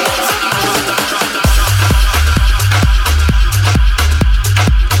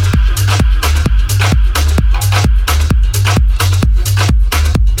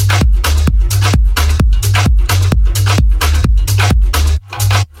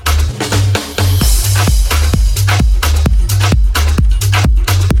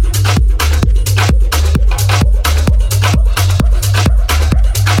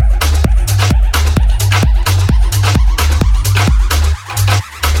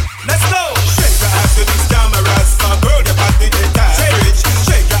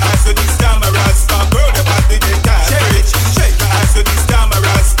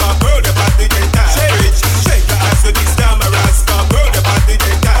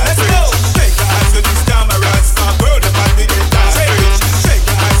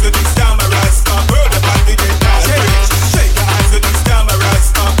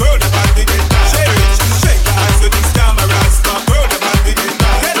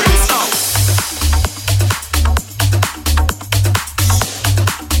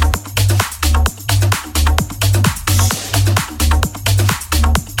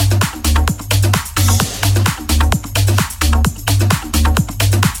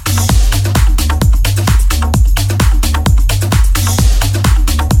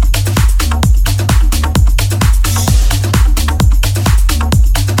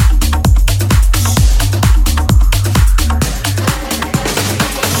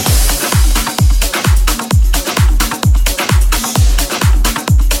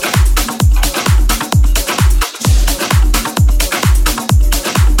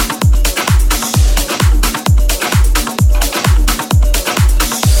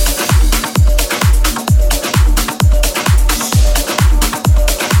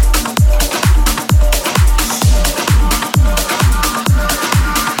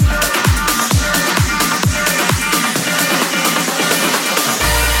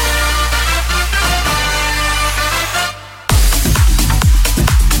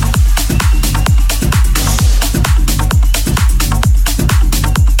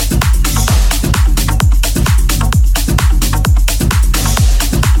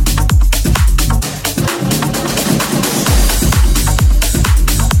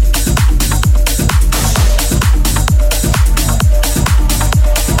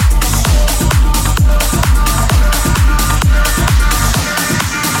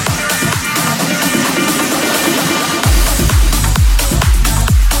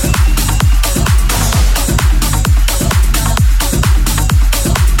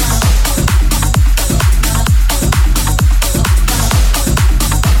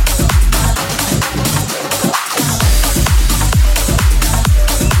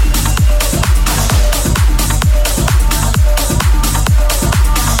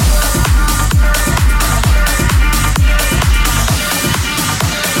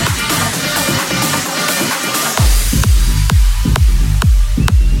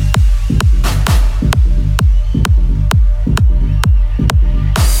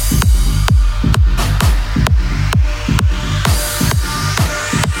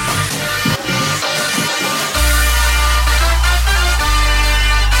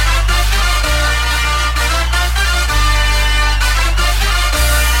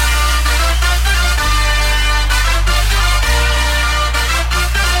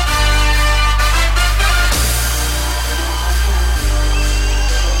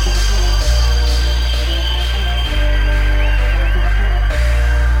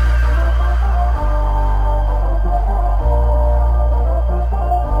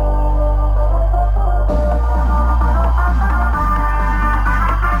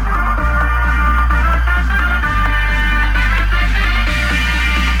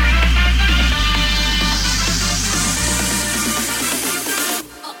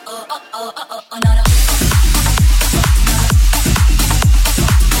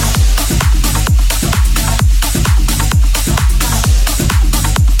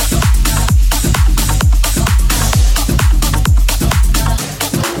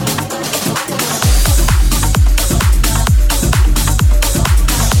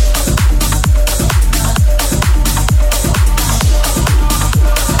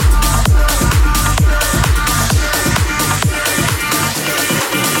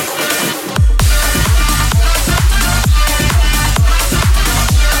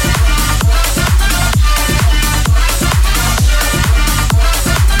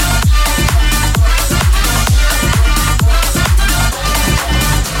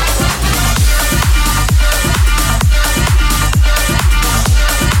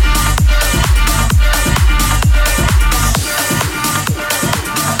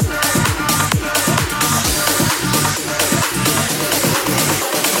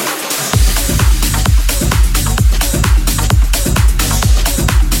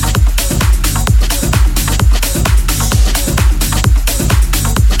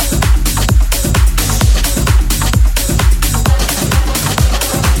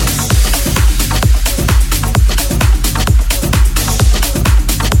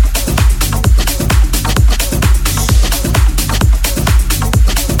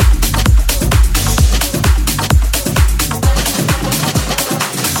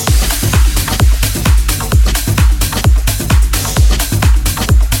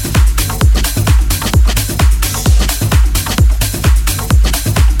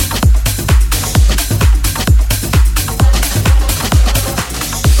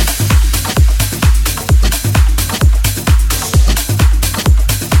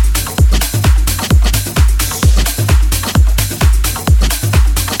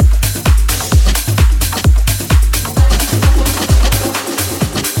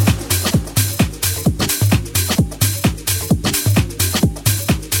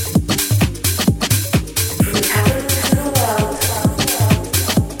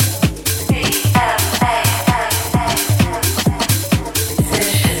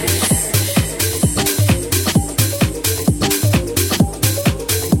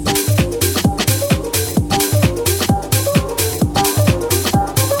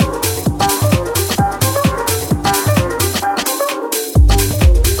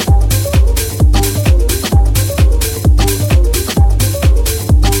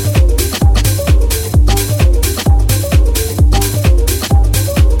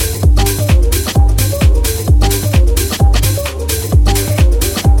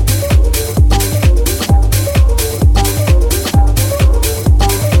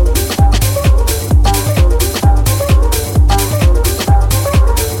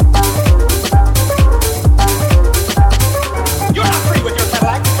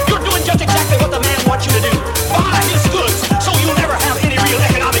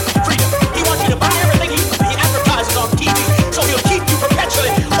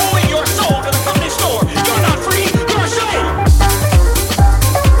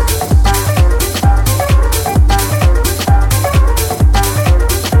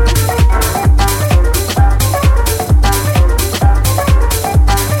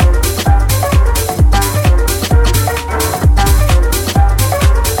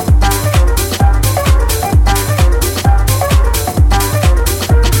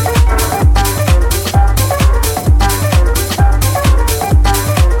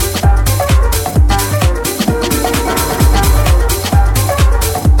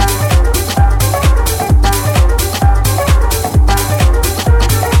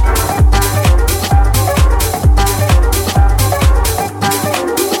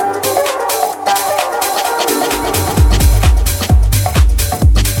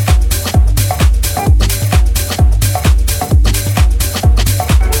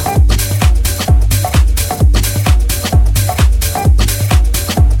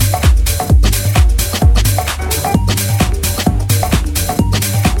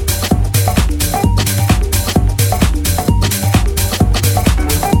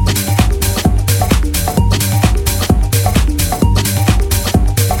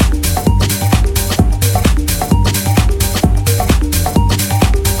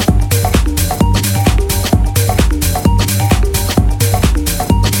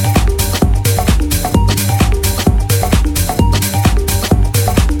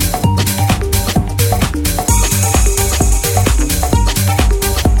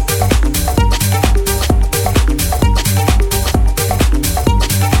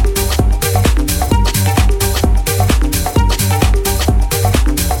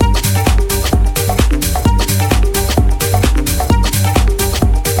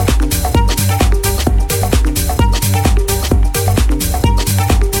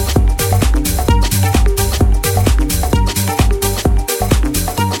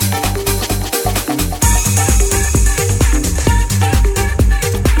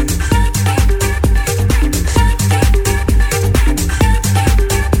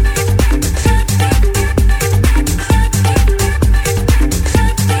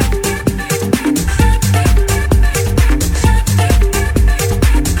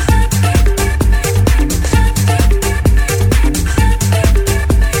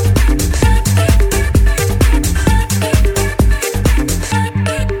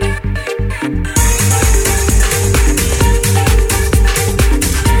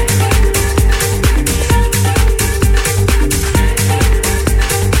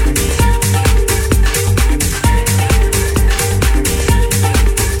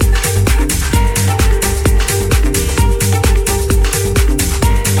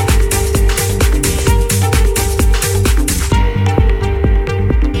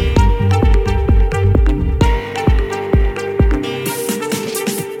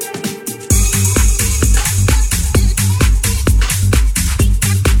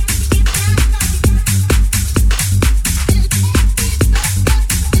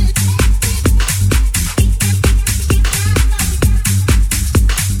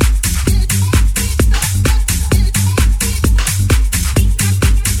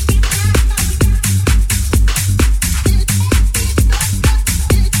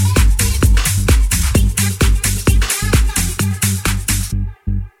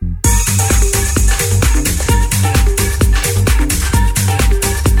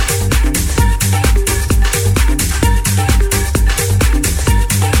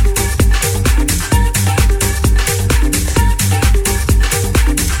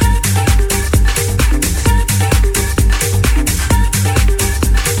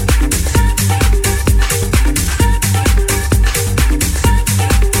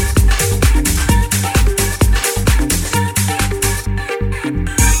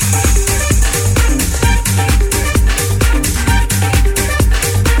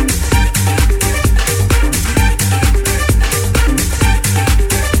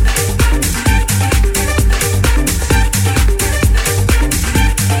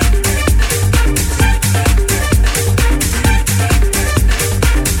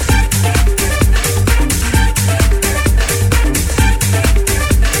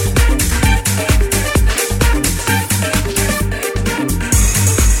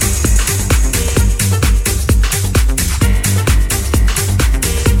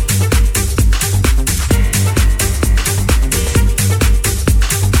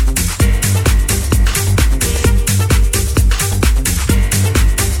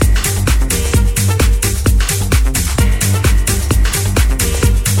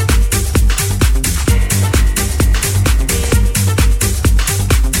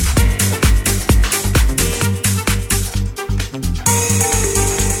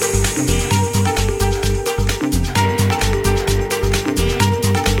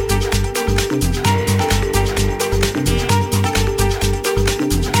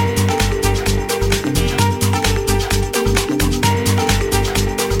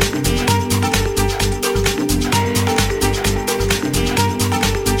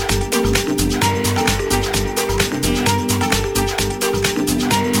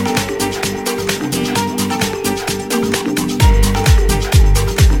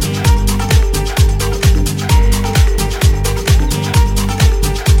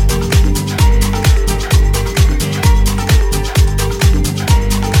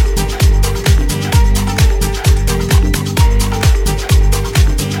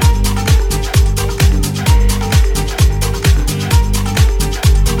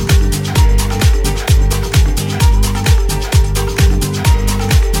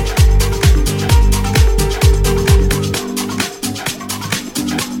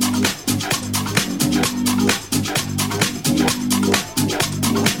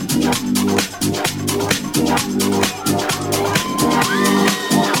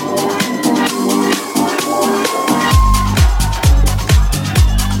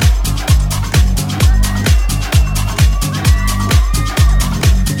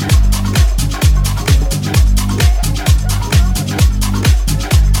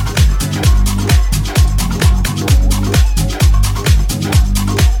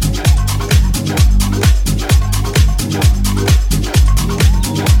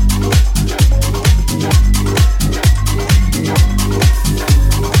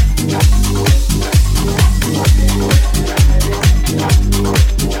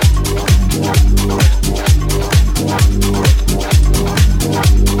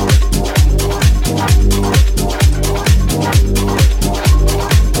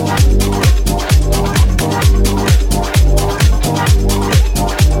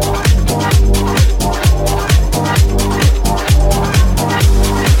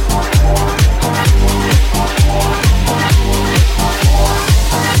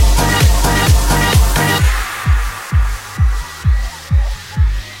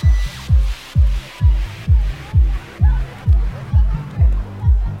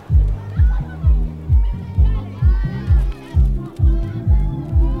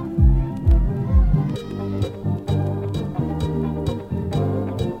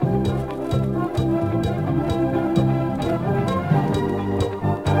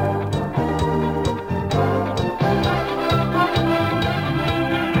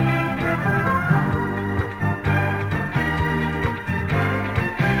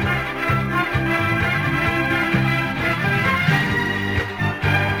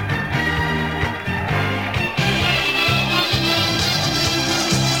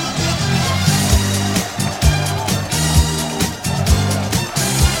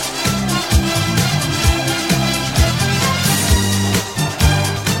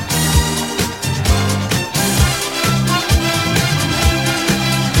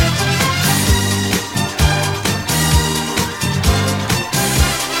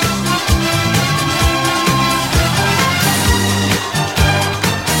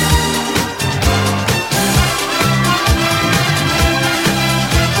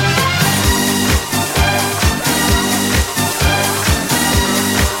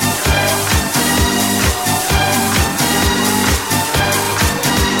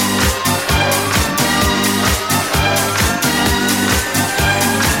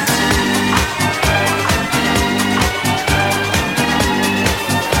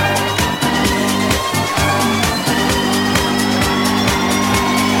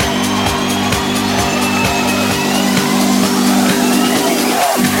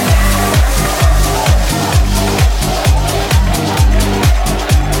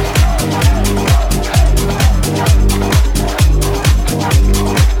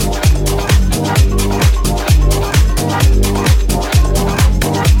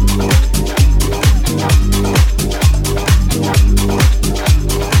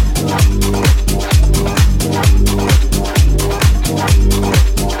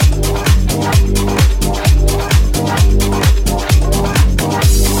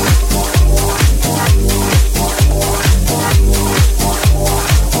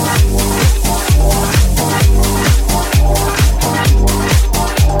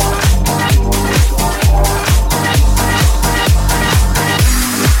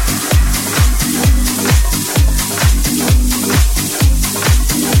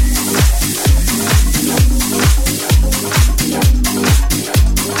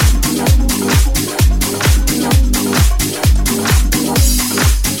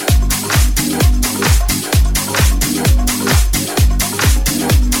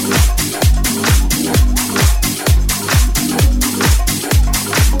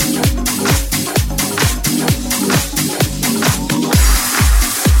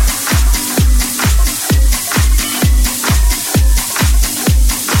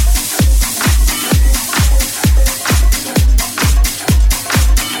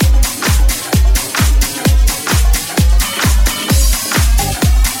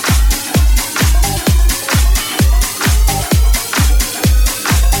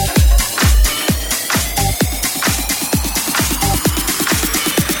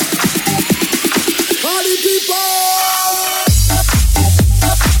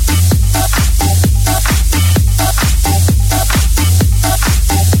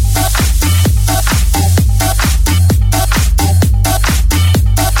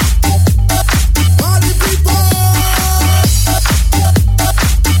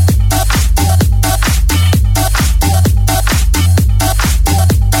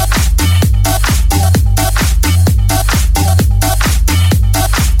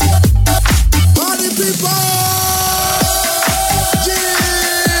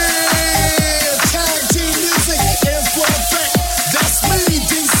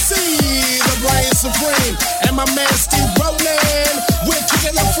 my man Steve Ronan. We're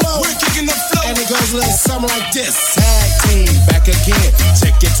kicking the flow. And it goes a little something like this. Tag team, back again.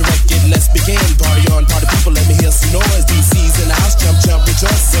 Check it to record, let's begin. Party on, party people, let me hear some noise. DC's in the house, jump, jump,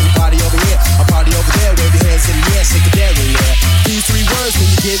 rejoice. Everybody over here, a party over there. Wave your hands in the air, shake it down, yeah. These three words when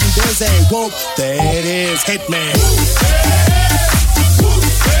you're getting busy. Whoop, there it is, Hitman.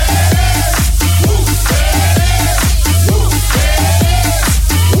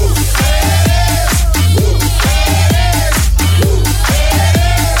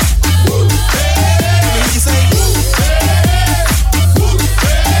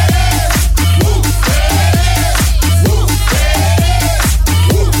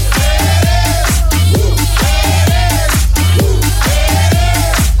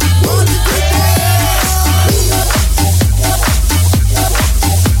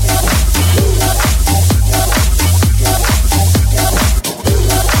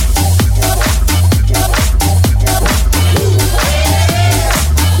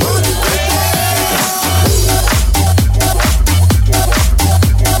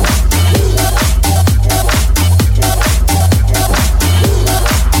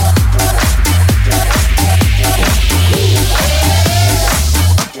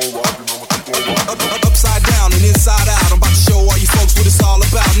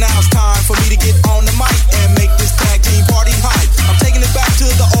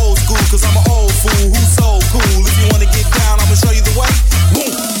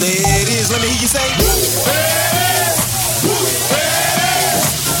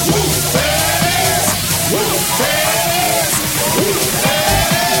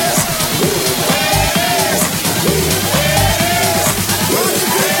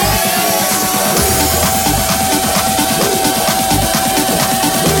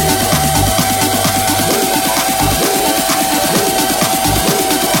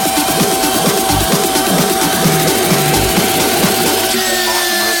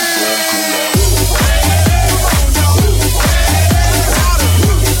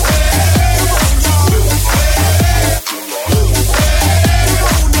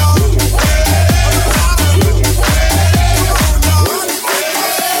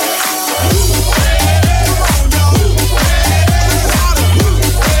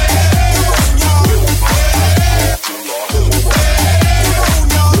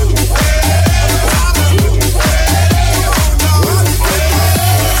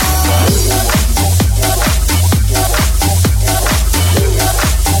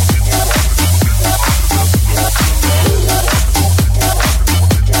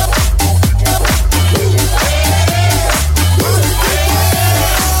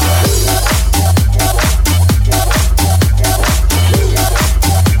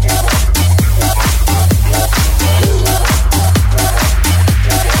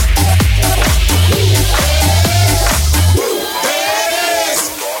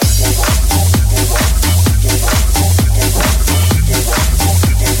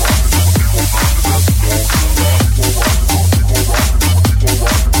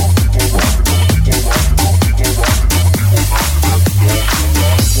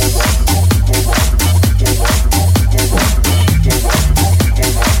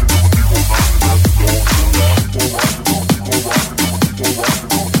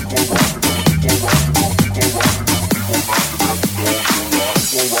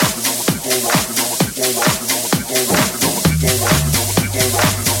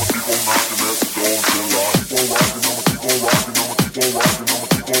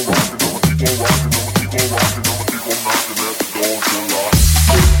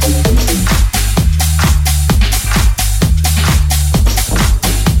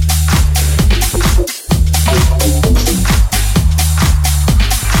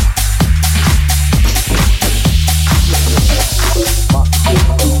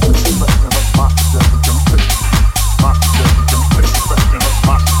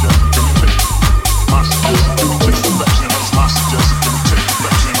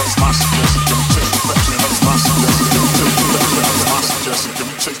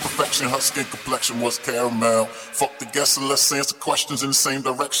 So let's answer questions in the same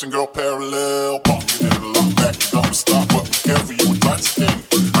direction, girl, parallel. Parking in a lot back, don't stop, but be careful, you intoxicated.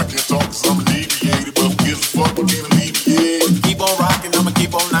 I can't talk cause I'm alleviated, but who gives a fuck, we can't alleviate. Keep on rocking, I'ma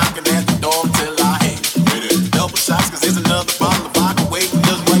keep on knocking at the door till I hate. Double shots cause there's another bottle of vodka waiting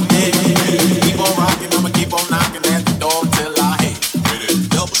just right there. Keep on rocking, I'ma keep on knocking at the door till I hate.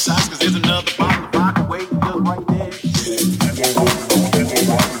 Double shots cause there's another bottle of vodka waiting just right there.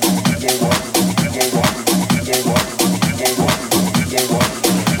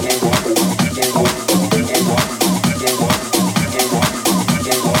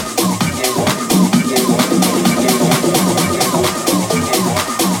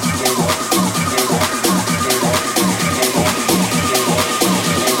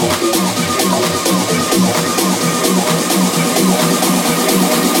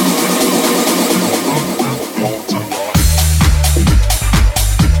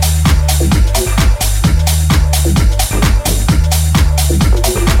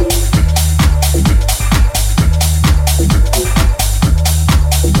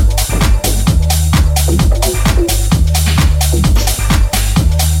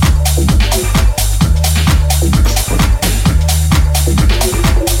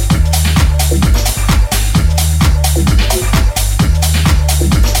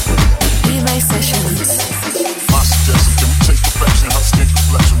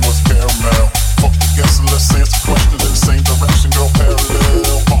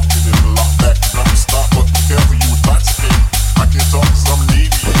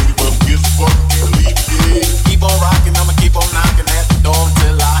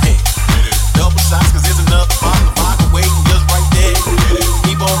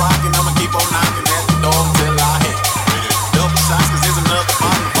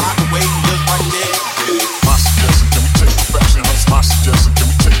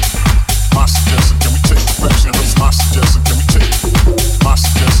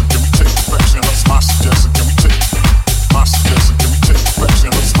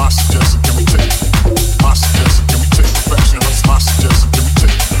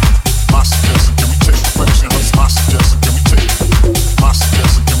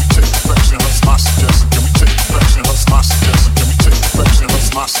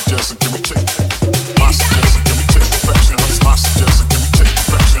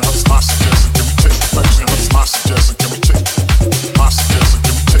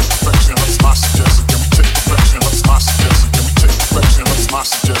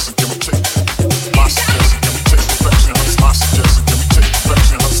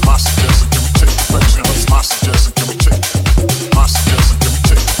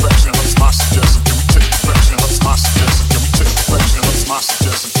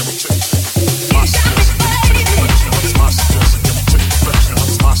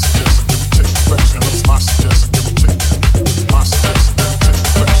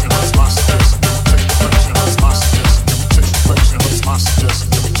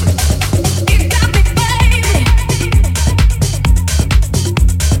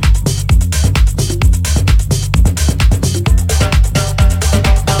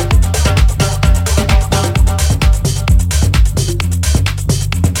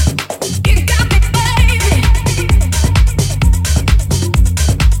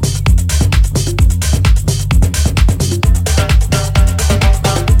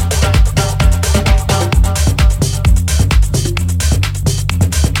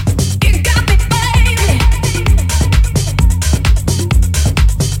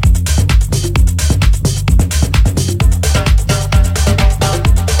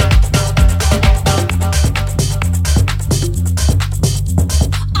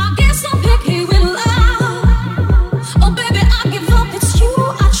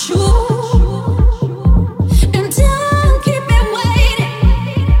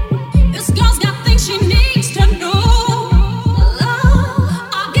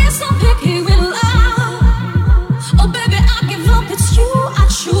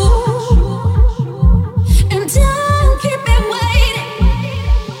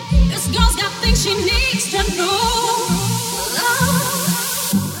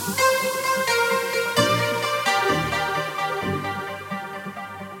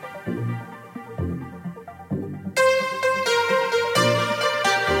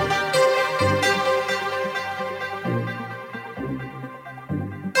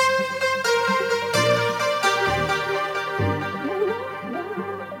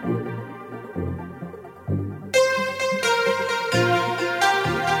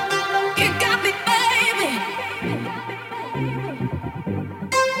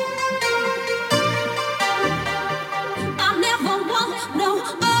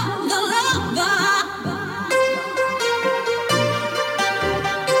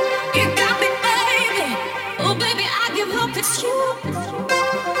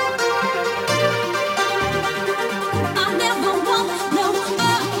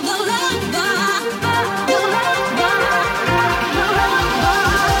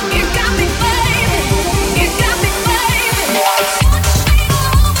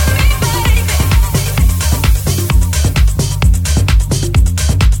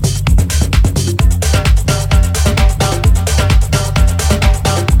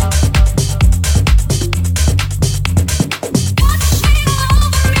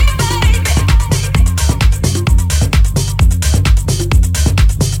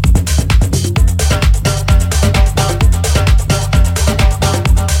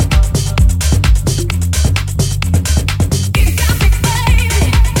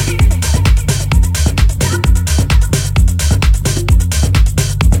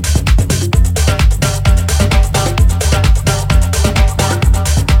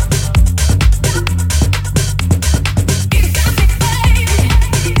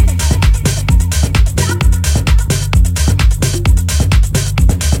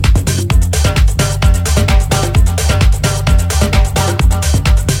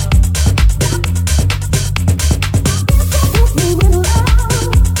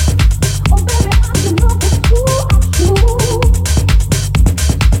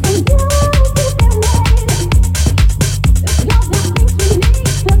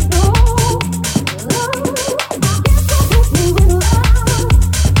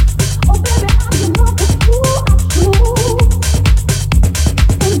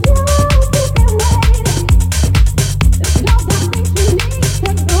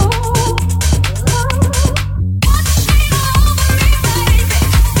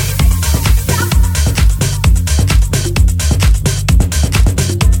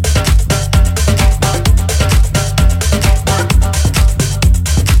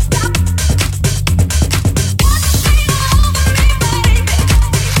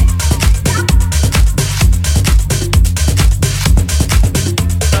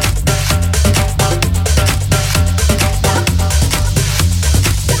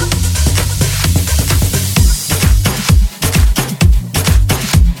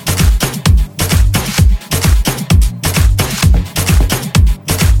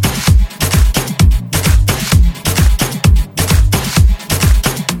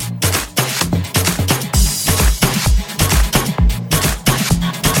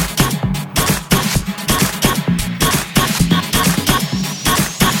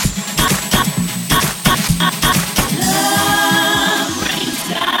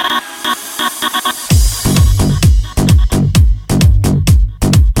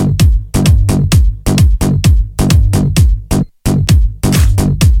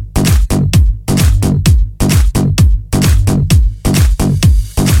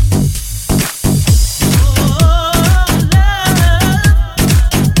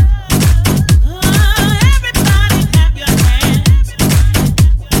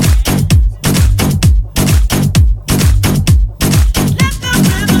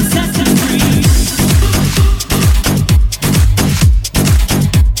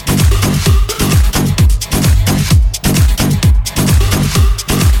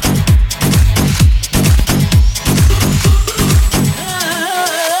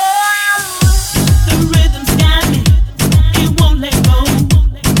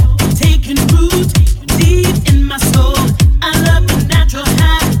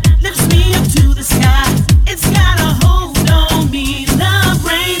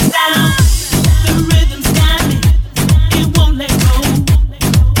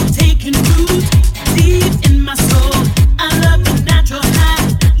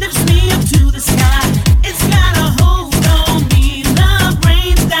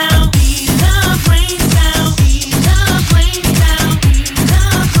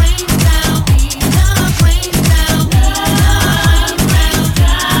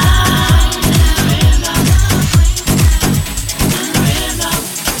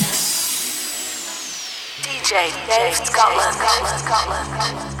 Scotland.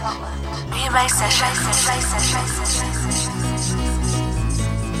 VMA session.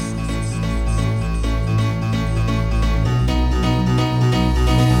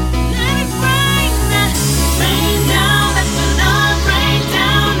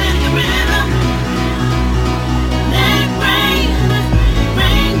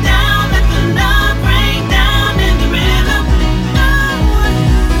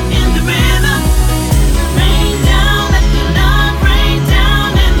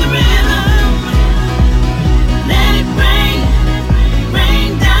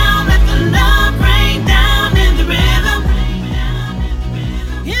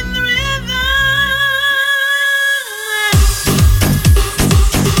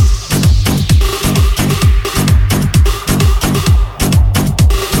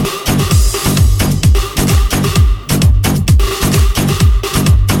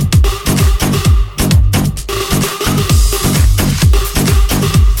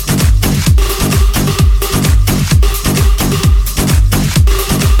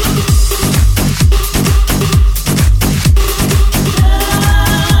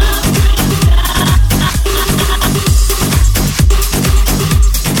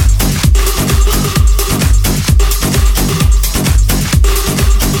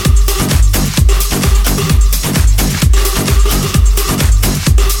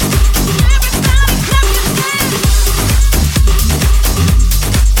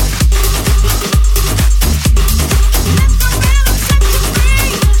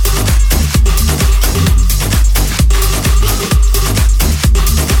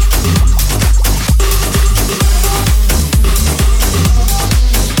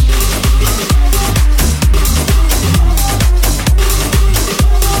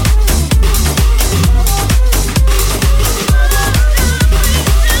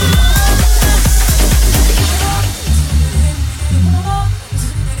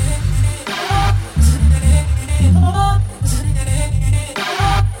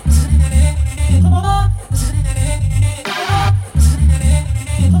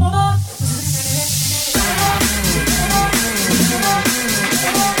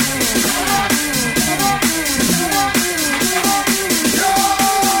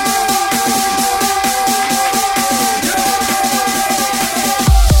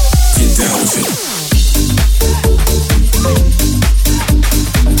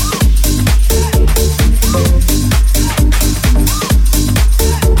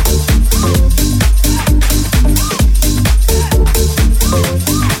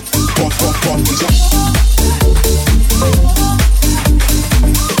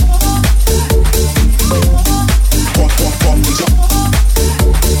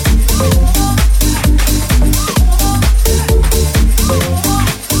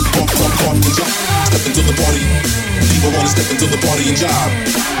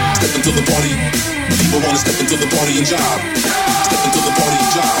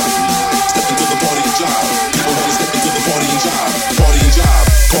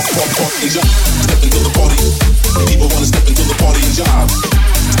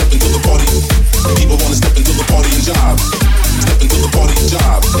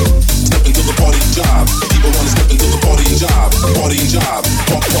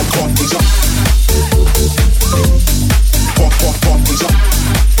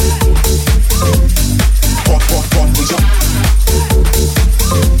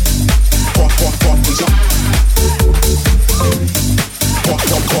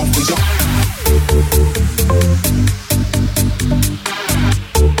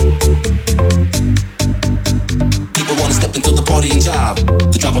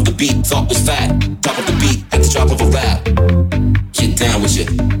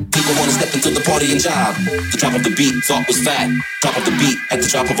 Thought was fat, drop off the beat at the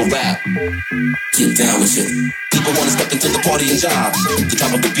drop of a rap. Get down with it. People wanna step into the party and job. The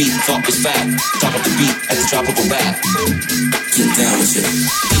drop of the beat, thought was fat, drop off the beat at the drop of a rap. Get down with it.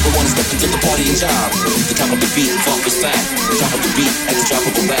 People wanna step into the party and job. The drop of the beat, thought was fat, drop off the beat at the drop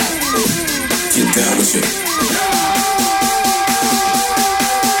of a rap. Get down with it.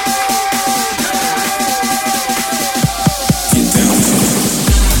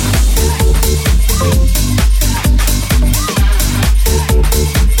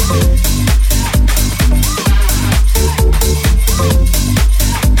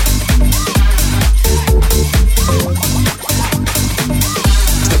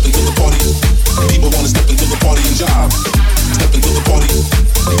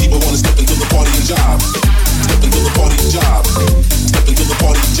 People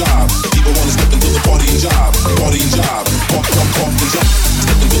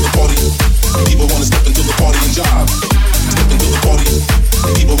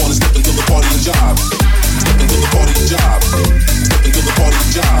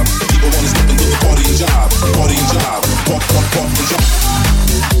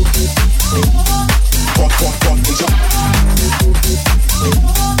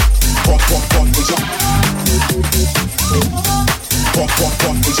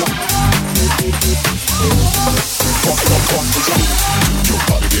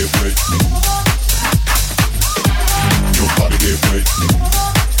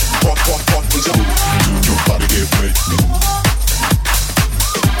break.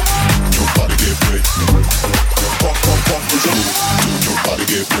 Your body get break. Pump, pump, pump, your body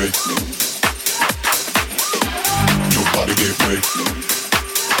get break. Your body get break.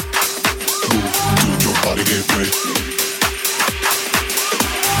 Move, your body get break.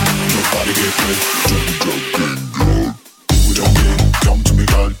 Your body get break. Do it again, come to me,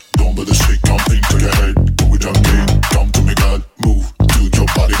 girl. Don't let the shake come into your head. Do it again, come to me, girl. Move, do your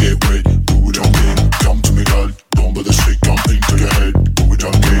body get break. Do it again, come to me, girl. Don't let the shake come into your head. Do it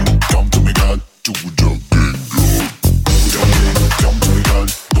again, come to me, girl. Do it again, girl. Do it again, come to me, girl.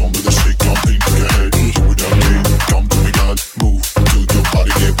 Don't let the shake come into your head. Do it again, come to me, girl. Move, do your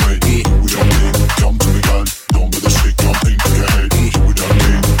body get break. Do it again, come to me, girl. Don't let the shake come into your head. Do it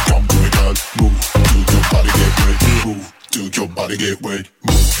again, come to me, girl. Move, do your body get break. Move, do your body get wet.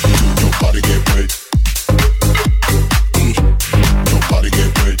 Move, do your body get wet. Your body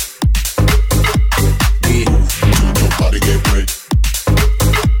get wet. Move, do your body get wet.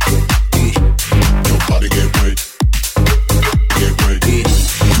 Your body get wet. Get wet.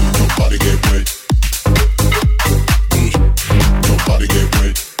 Your body get wet. Your body get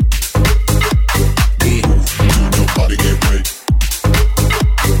wet. Move, do your body get wet.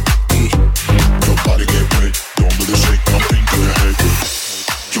 Your body get wet. Don't let the shake come into your head.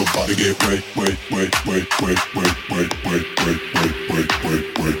 Your body get wet, wet, wet, wet, wet, wet, wet, wet, wet, wet, wet, wet, wet,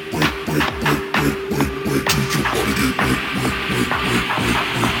 wet, wet, wet, wet, wet, wet. Your body get wet, wet, wet, wet, wet, wet, wet,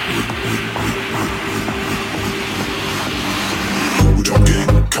 wet, wet, wet. Do it again,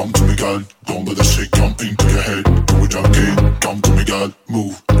 come to me, girl. Don't let the shake come into your head. Do it again, come to me, girl.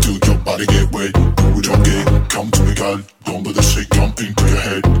 Move, till your body get wet. Do it again, come to me, girl. Don't let the shake come into your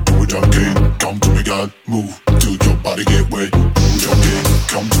head. Do it again, come to me, girl. Move, till your body get wet. Do it again,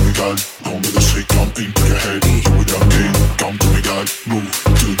 come to me, girl. Don't let the shake come into your head. Do it again, come to me, girl. Move,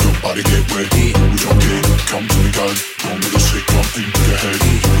 till your body get wet. Do it again, come to me, girl. Don't let the shake come into your head.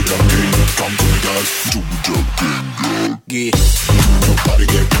 Do it again, come to me, girl. Do it again, girl. Yeah, your body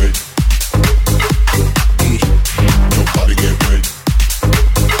get wet. Your body get wet.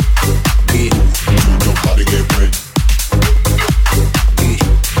 Yeah, your body get wet.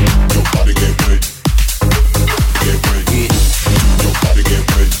 Your body get wet. Get wet. Your body get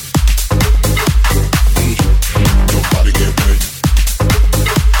wet. Your body get wet.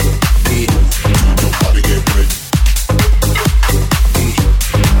 Your body get wet.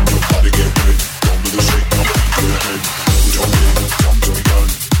 Your body get wet. Don't let the shake come into your head. Come to me, girl.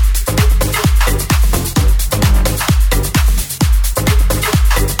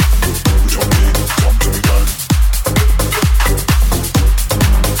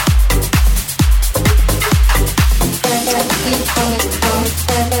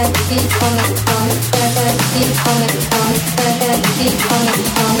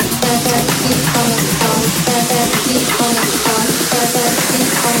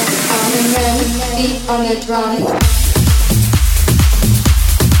 On the drum.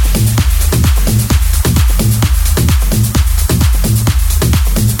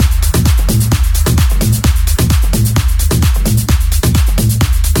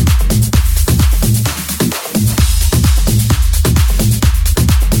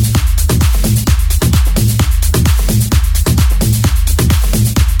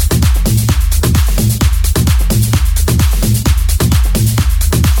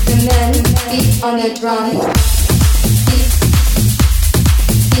 On the drum.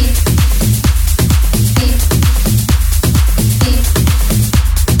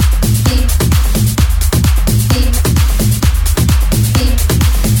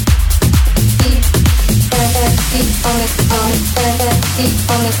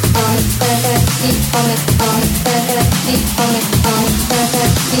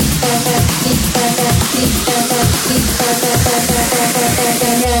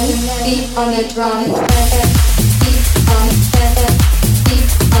 On the drum.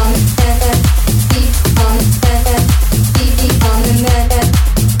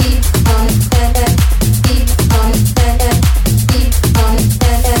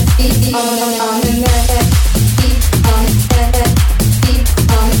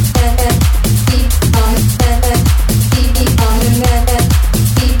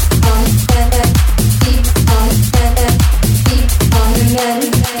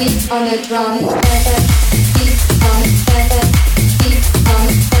 On the drum.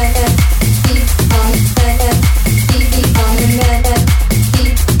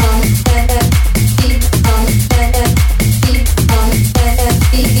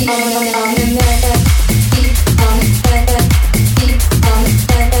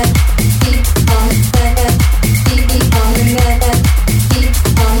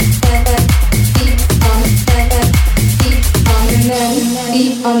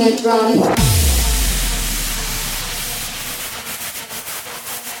 the drum.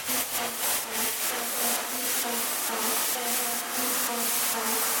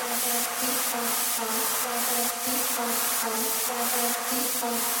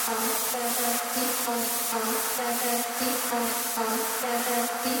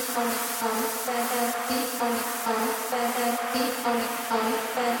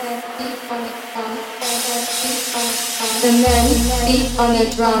 The men beat on the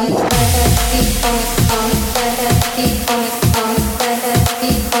drum. Beat on the drum. Beat on the drum.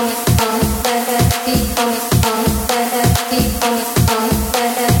 Beat on the drum. Beat on the drum.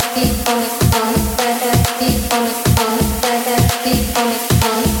 Beat on the drum. Beat on the drum.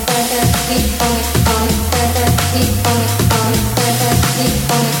 Beat on the drum. Beat on the drum.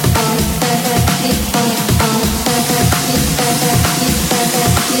 Beat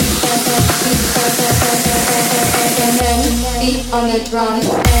on the drum. Beat on the drum. Beat on the drum. Beat on the drum. The men beat on the drum.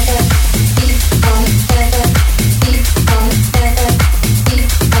 Beat on, beat on, beat on, beat on the measure. Beat on, beat on, beat on, beat on the measure. Beat on, beat on, beat on, beat on the measure. Beat on, beat on, beat on the men. Beat on the drum. Beat on, beat on, beat on, beat on the measure.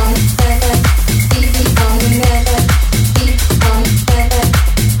 Beat on, beat on, beat on the measure. Beat on, beat on,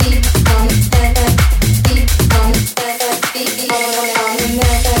 beat on the measure. Beat on, beat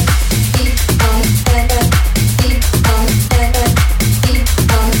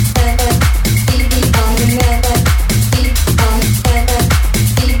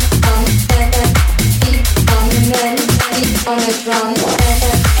on, beat on the men. Beat on the drum.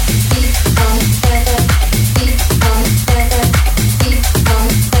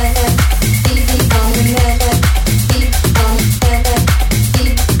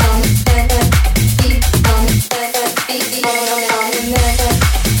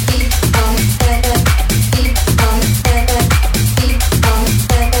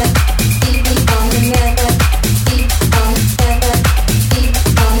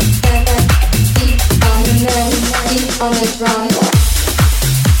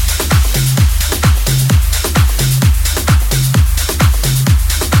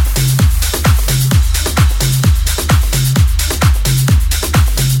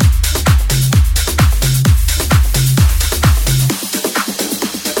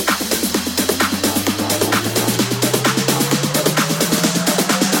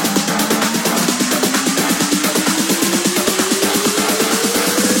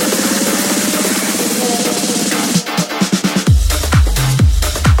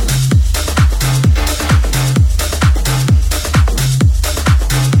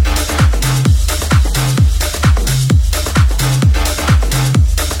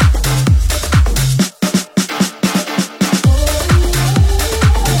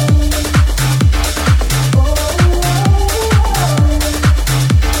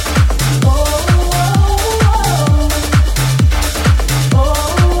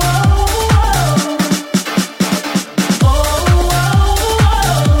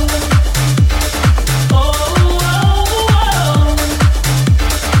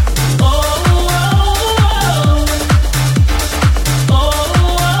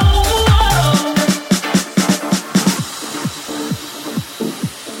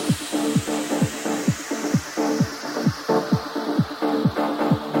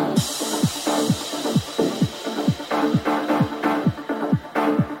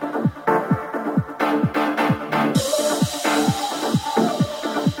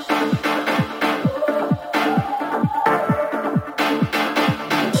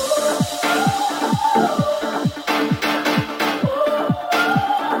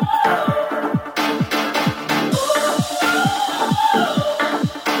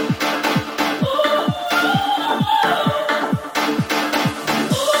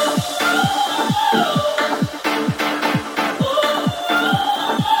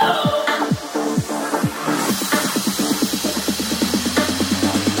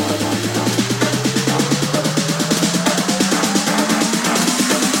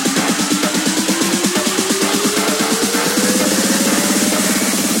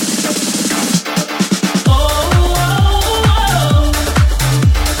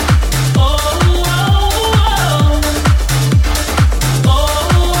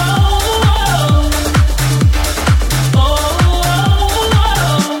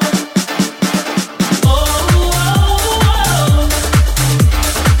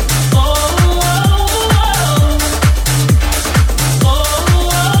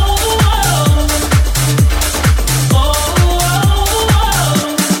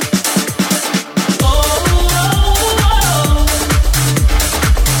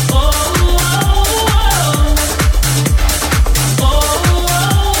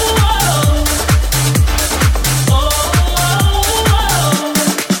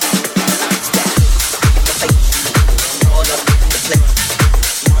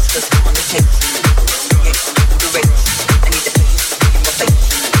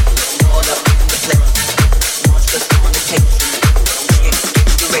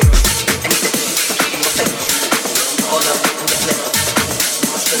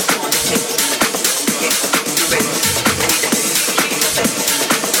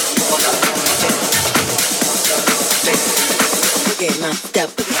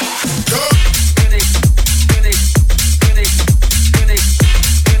 step.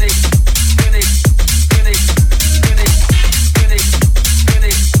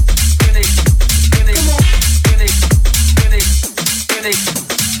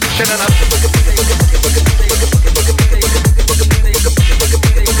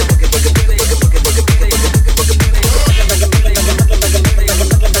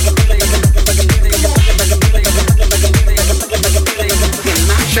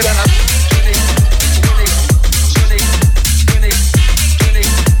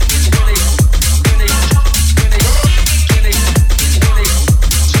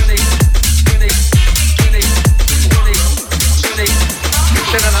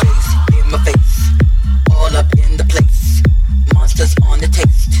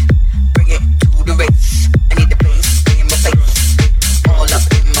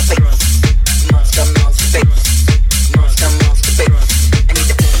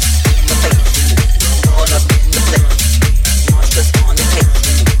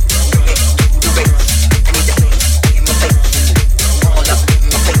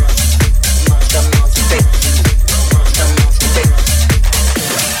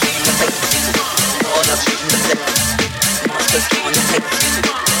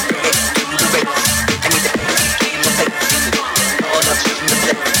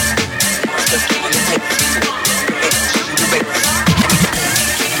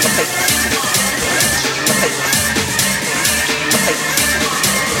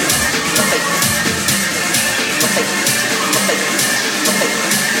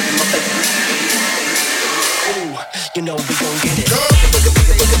 You know we gon' get it.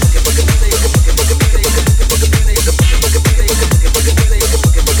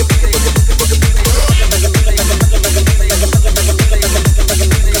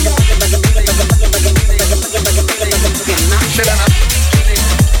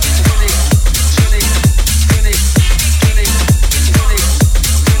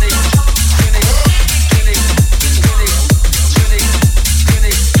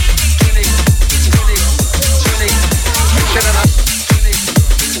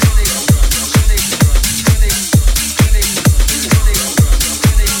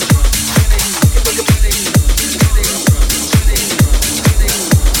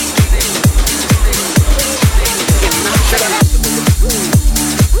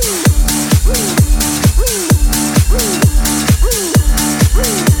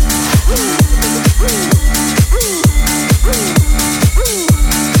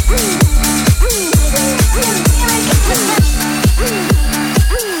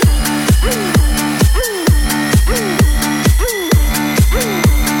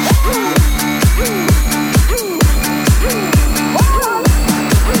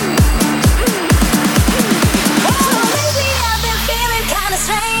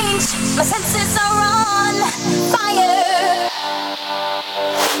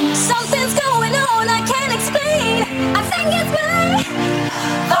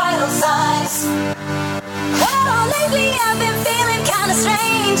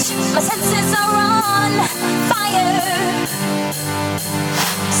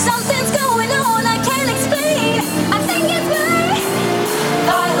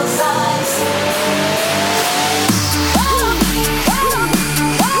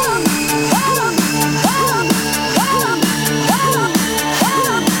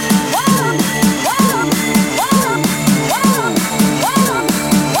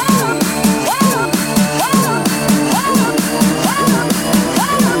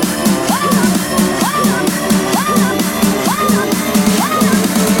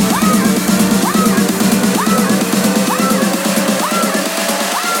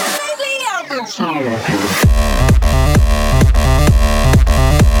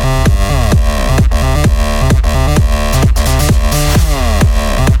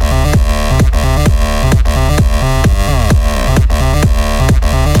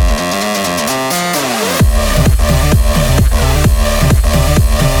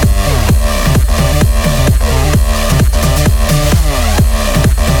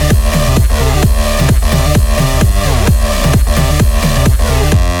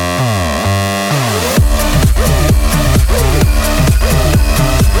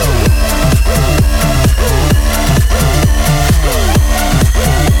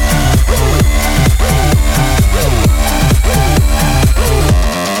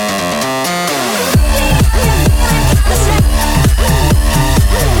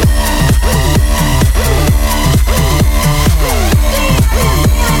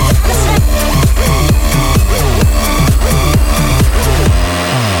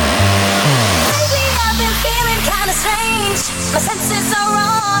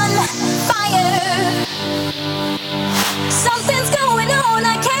 on fire. Something's going on,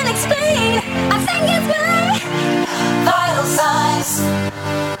 I can't explain. I think it's my vital signs.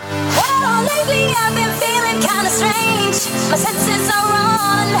 Oh, lately I've been feeling kinda strange. My senses are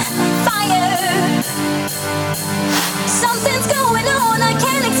on fire. Something's going on, I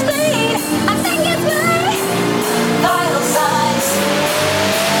can't explain. I think it's my vital signs.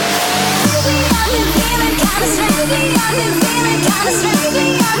 Lately I've been feeling kinda strangely. I've been feeling kinda strangely.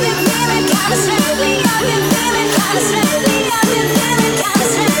 I've been feeling kinda strangely. I've been feeling kinda strangely. I've been feeling kinda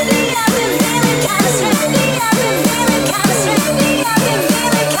strangely. I've been feeling kinda strangely. I've been feeling kinda strangely.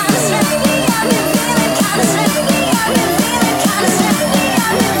 I've been feeling kinda strangely. I've been feeling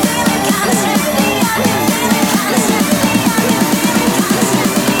kinda strangely. I've been feeling kinda strangely. I've been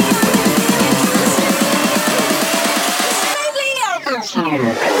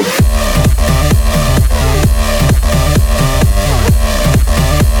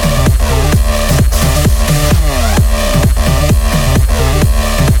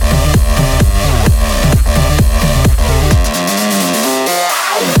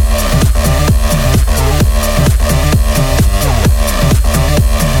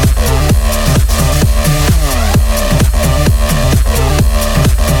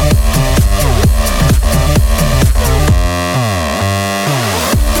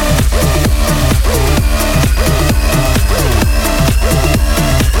kinda strangely. I've been feeling kinda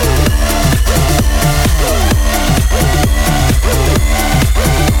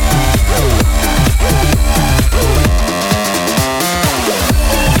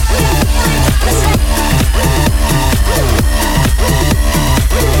strangely.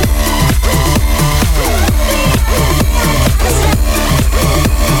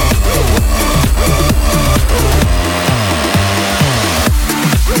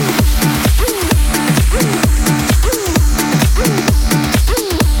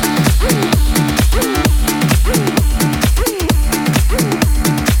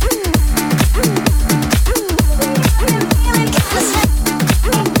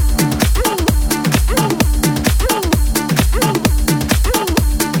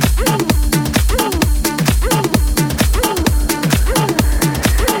 feeling kinda strangely. I've been feeling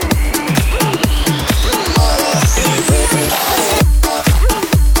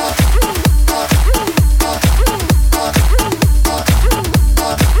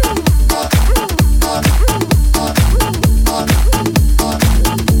kinda strangely.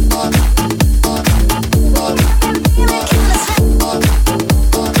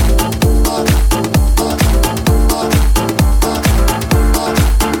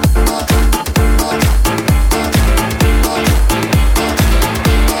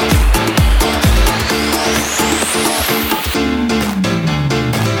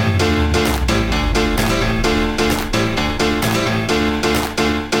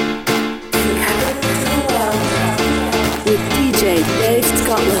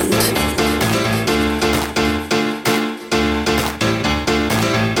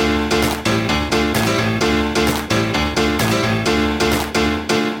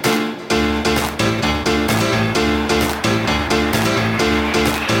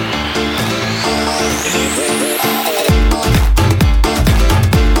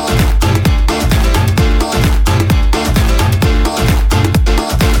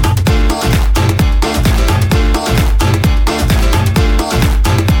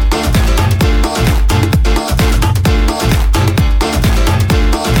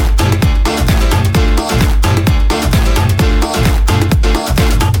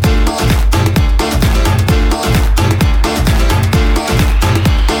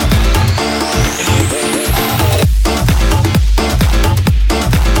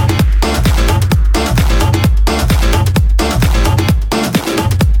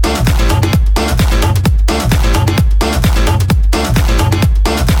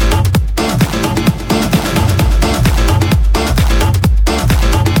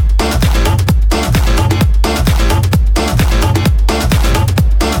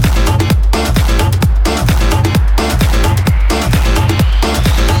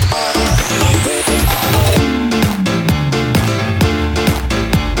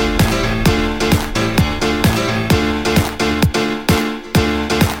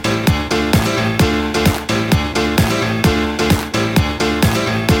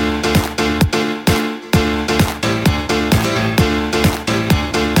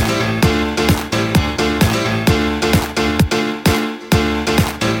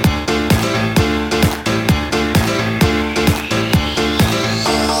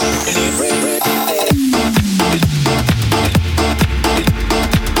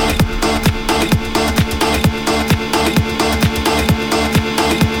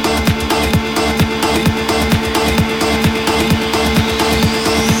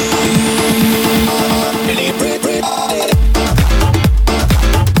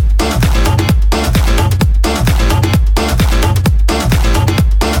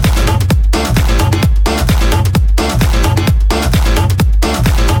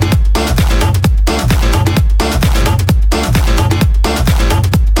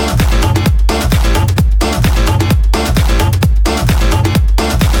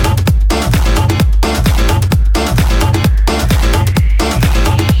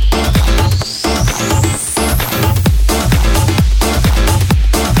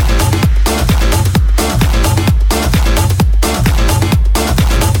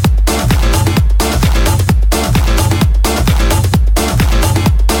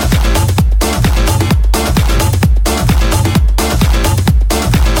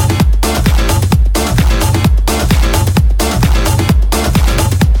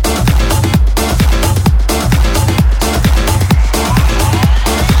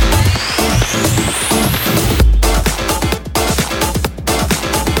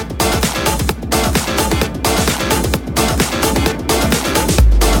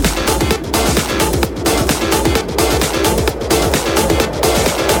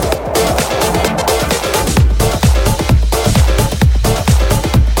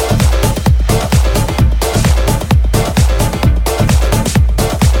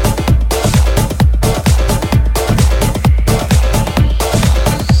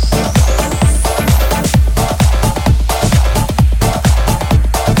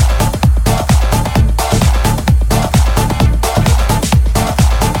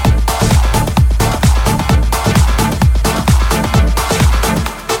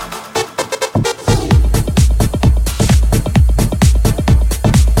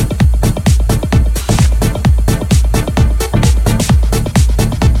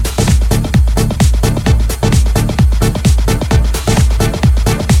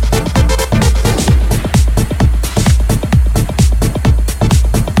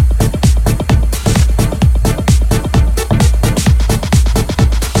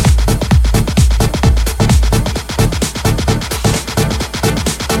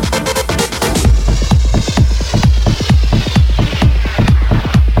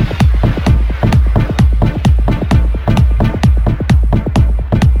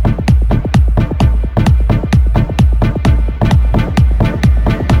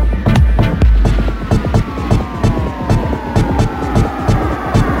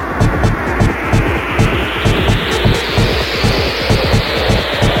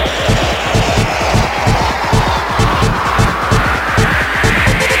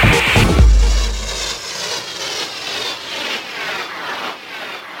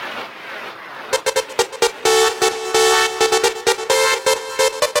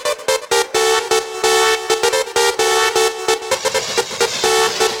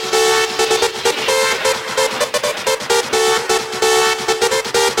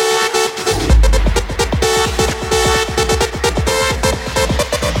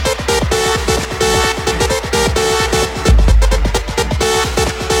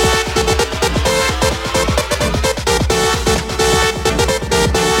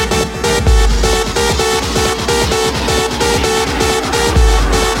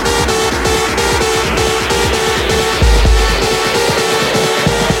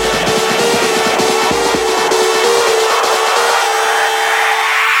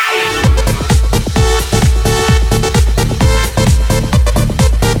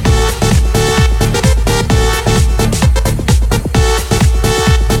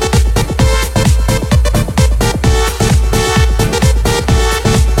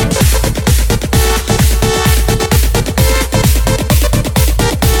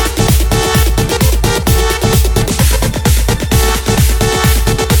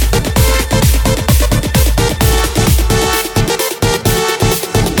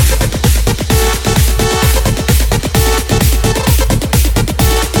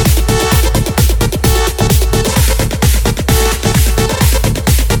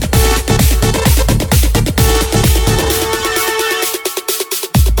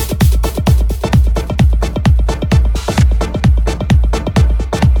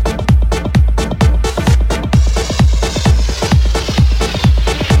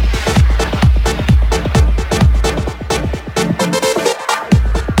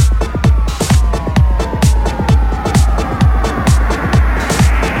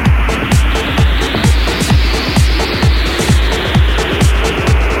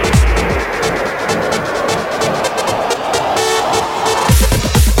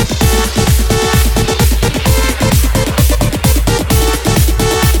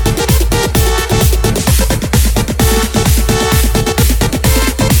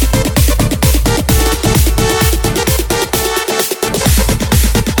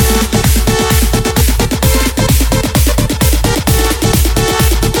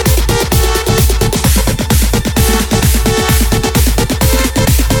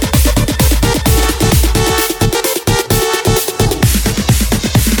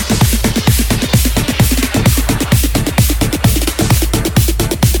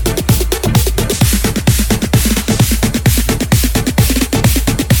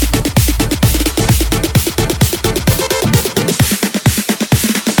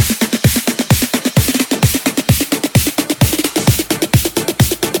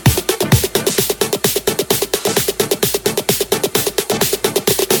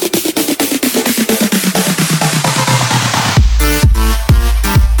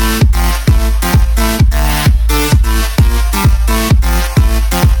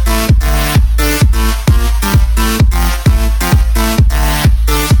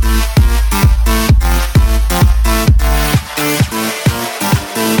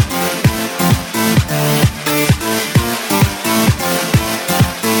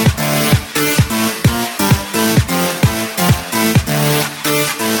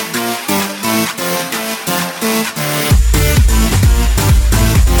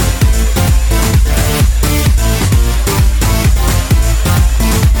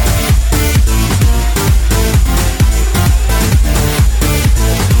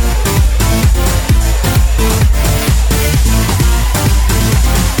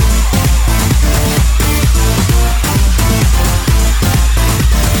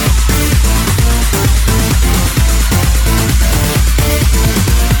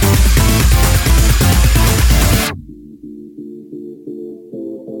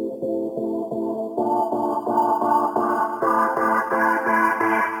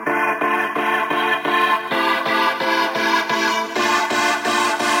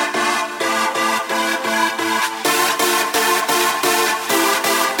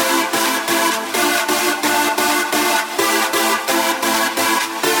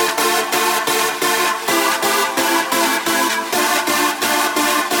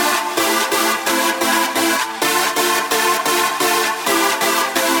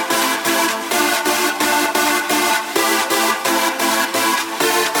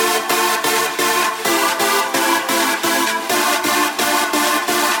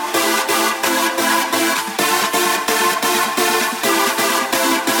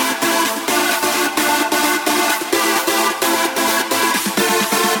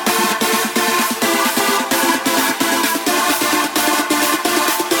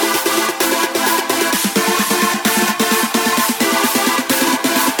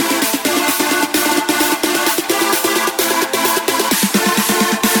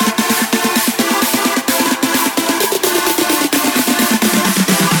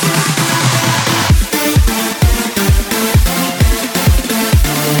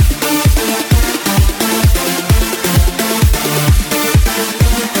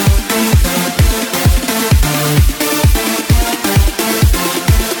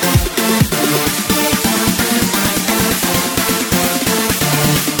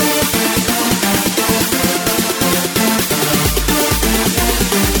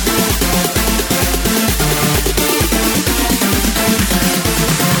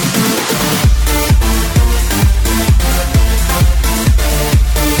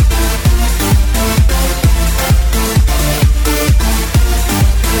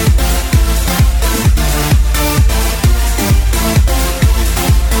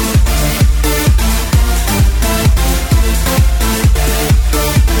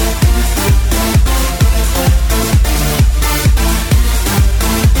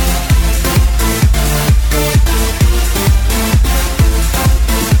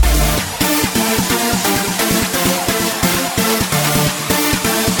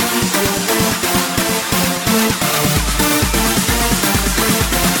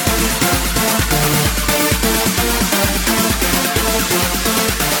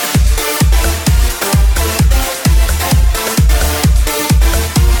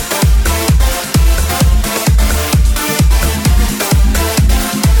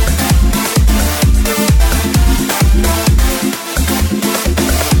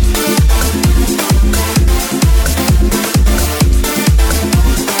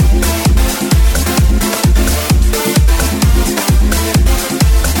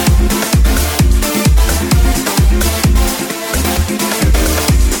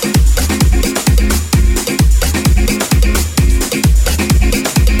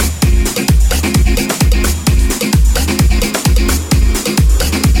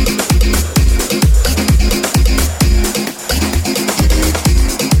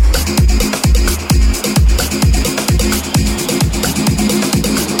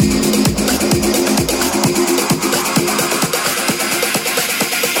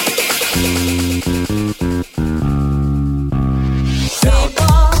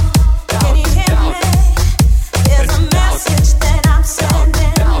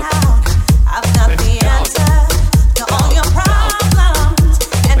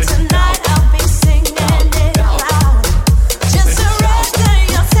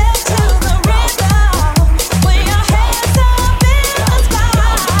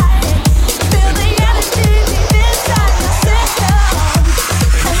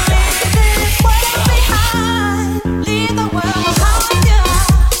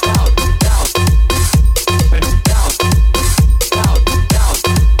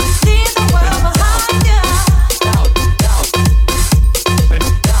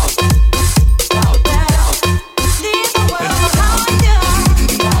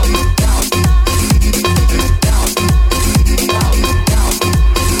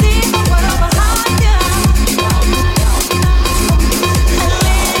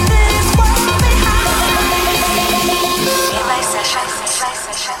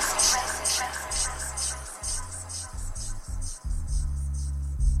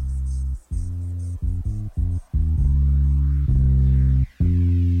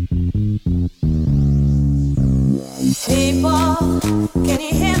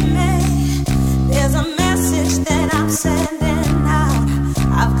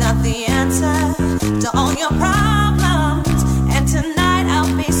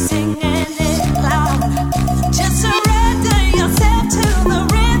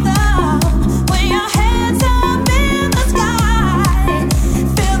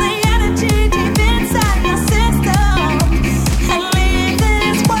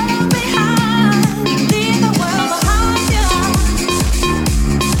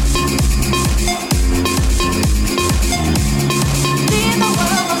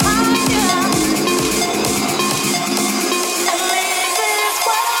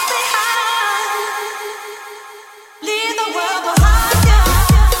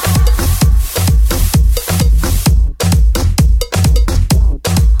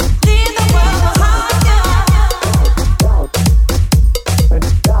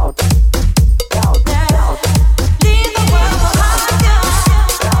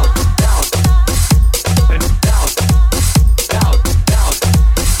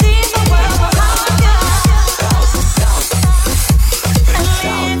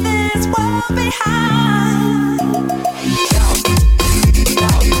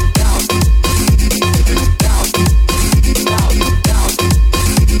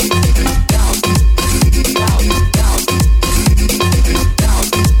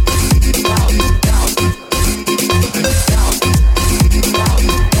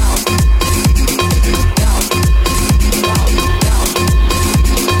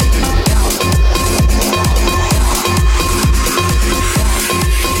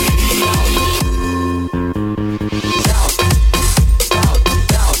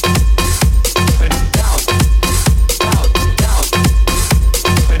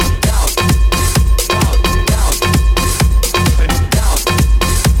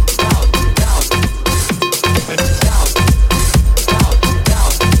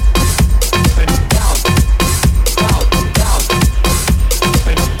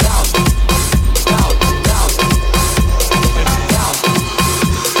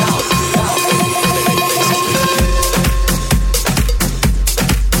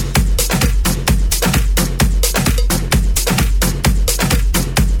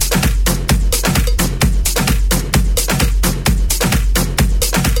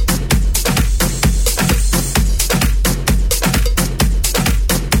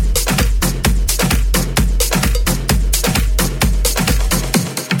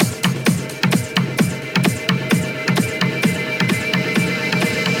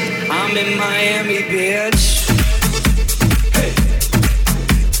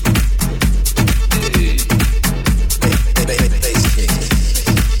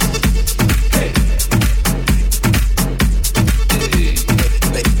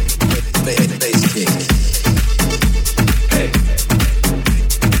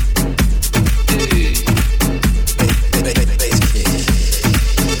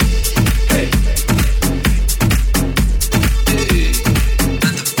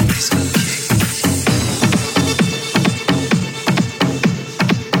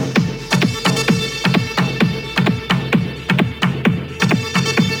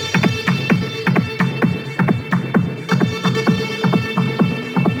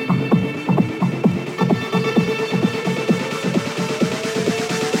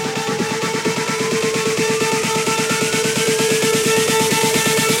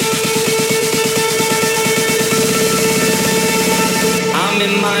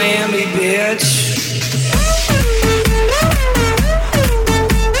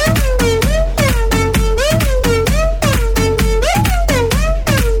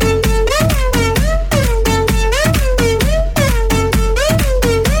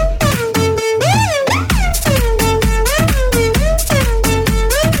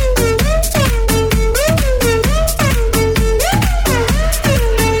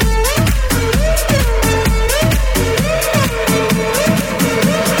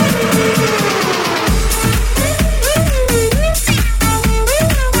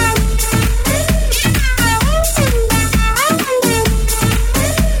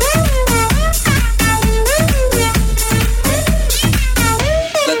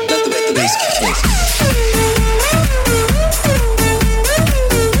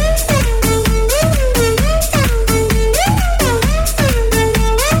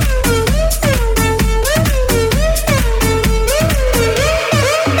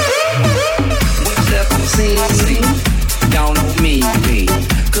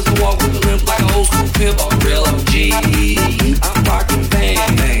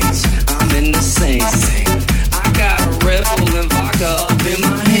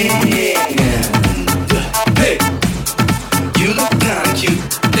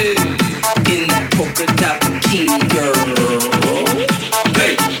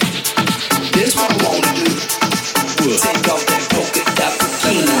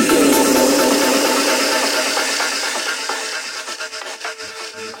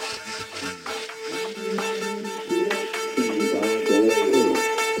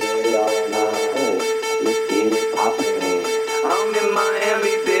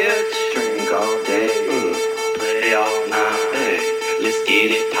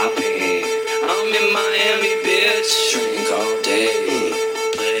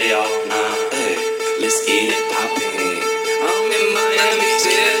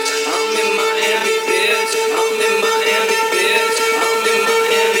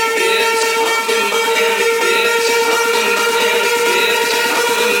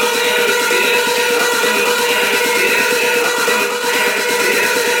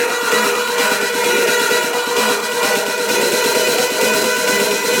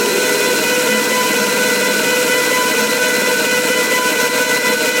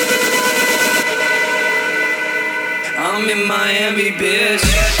 bitch.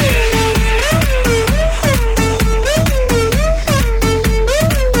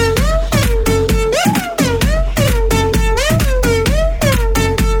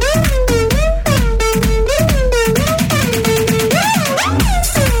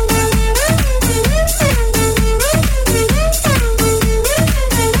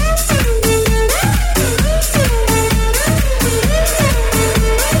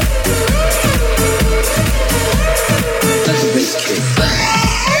 Let the bass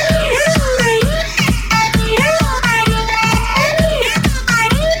kick.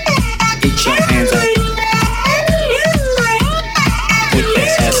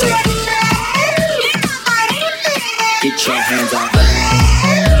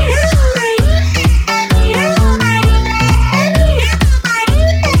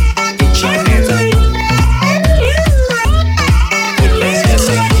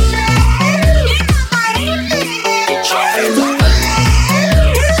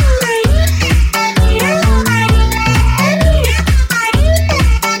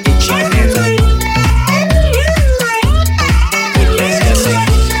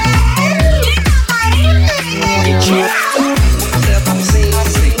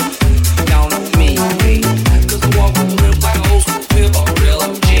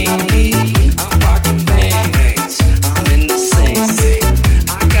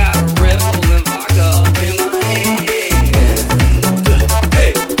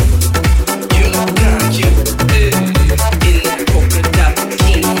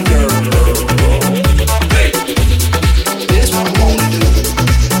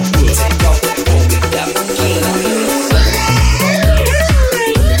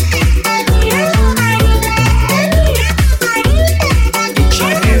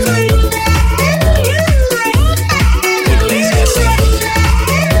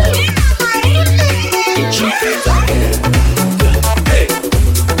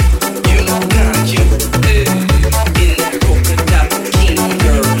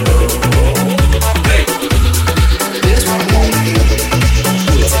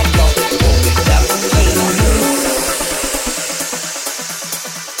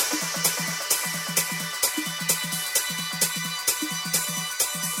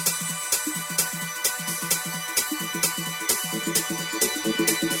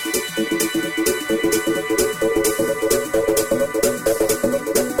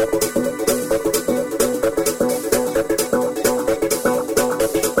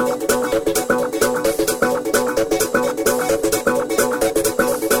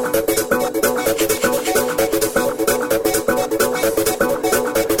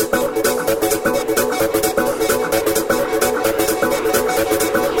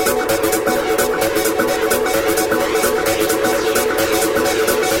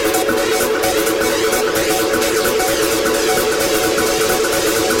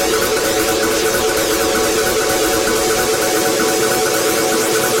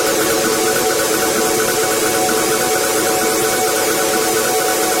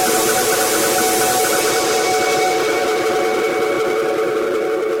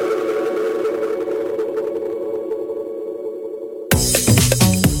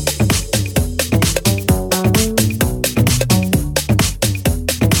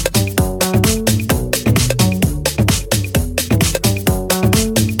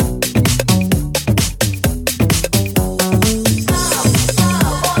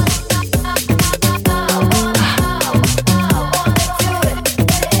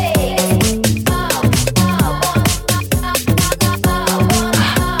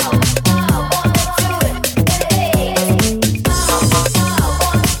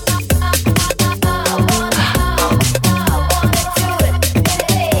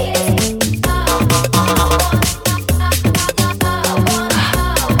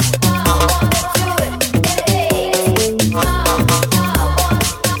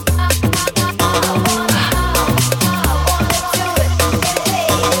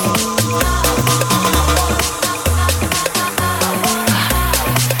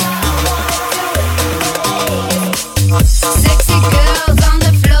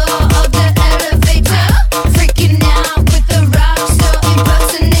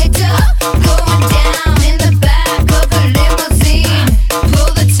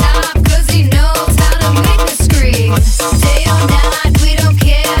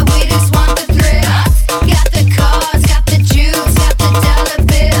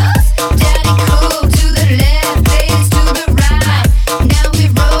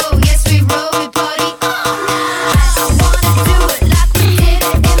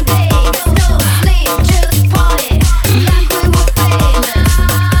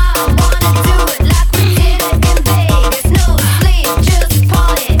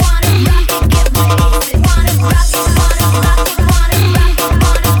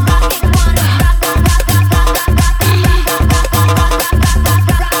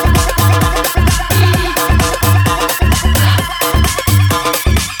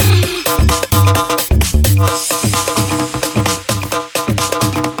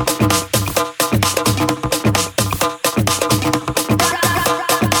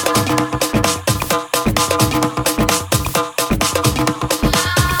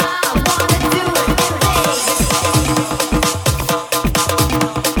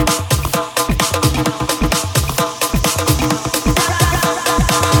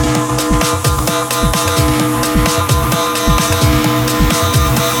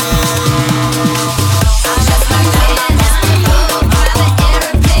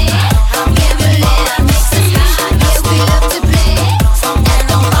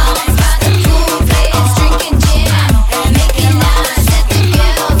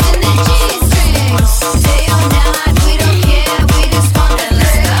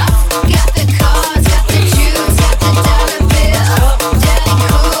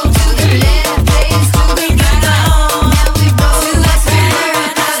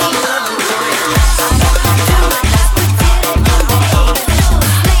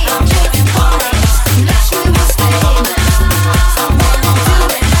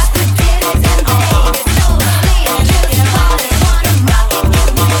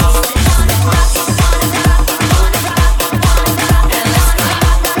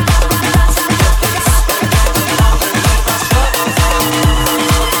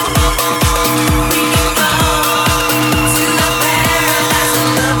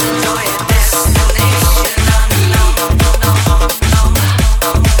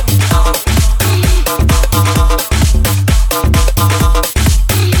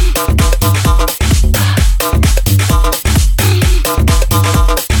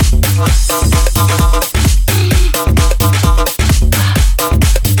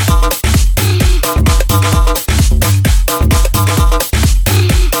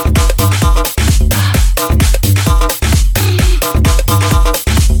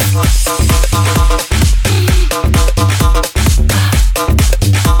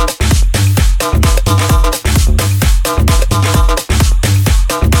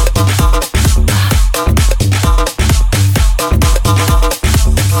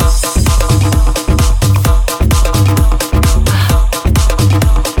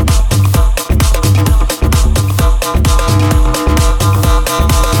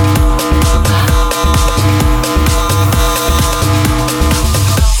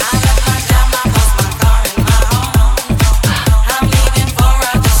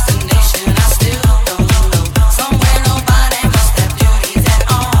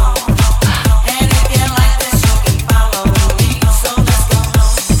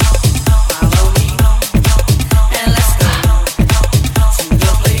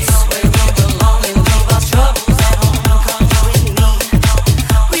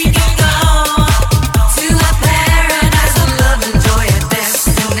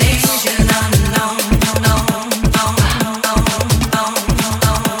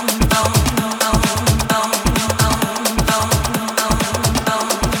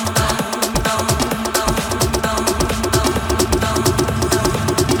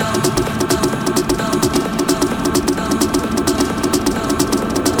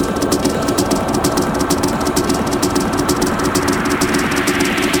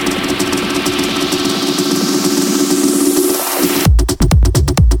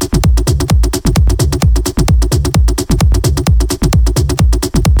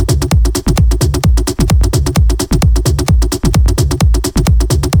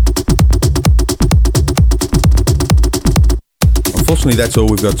 Unfortunately, that's all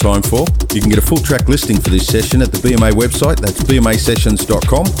we've got time for. You can get a full track listing for this session at the BMA website. That's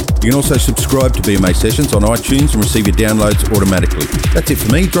bmasessions.com. You can also subscribe to BMA Sessions on iTunes and receive your downloads automatically. That's it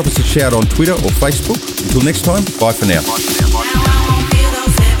for me. Drop us a shout on Twitter or Facebook. Until next time, bye for now.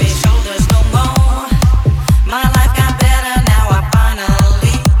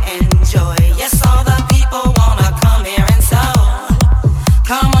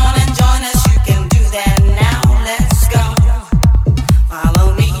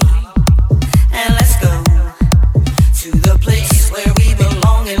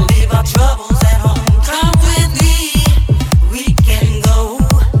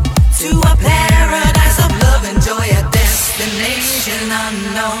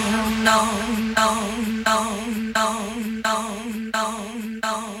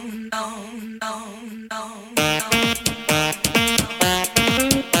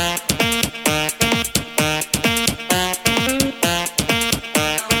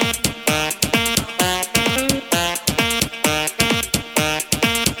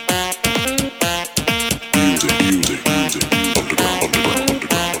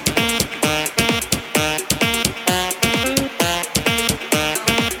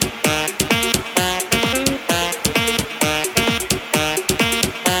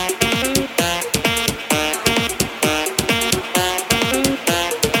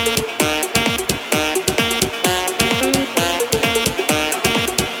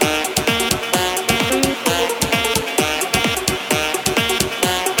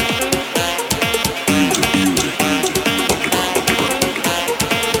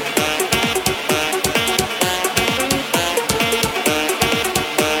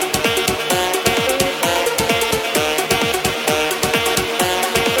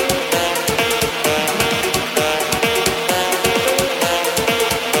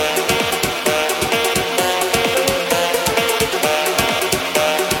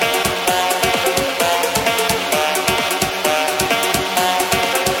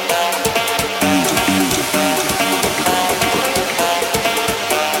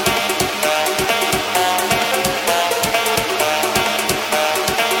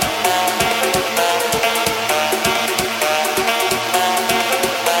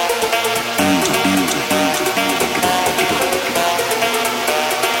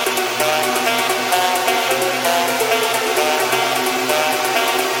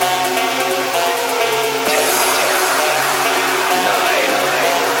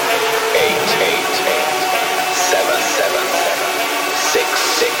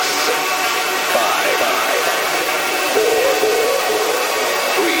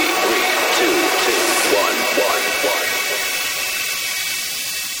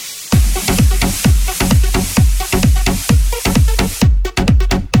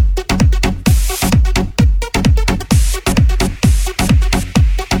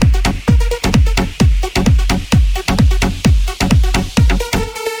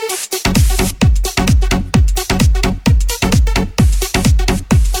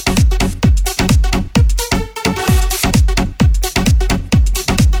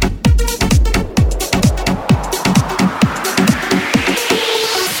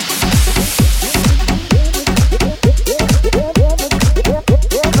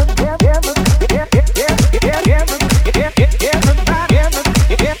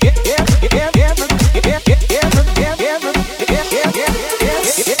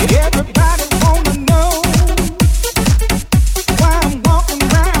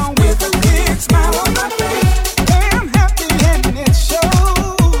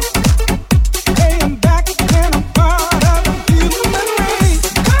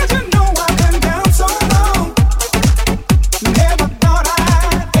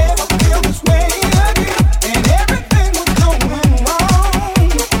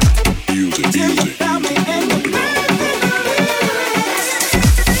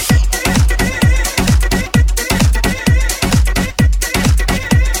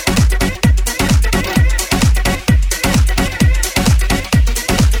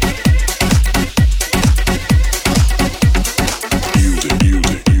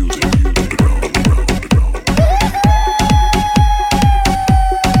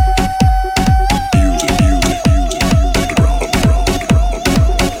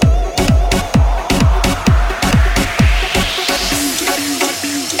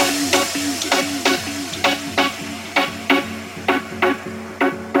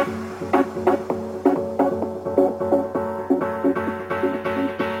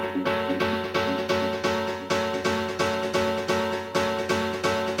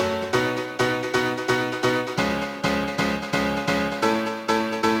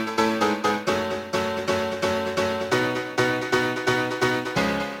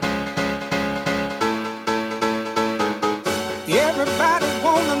 Everybody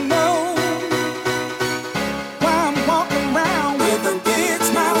wanna know why I'm walking around with a big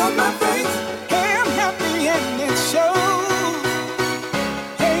smile on my face. Hey, I'm happy and it shows.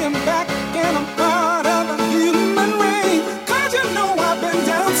 Hey, I'm back and I'm part of the human race. 'Cause you know I've been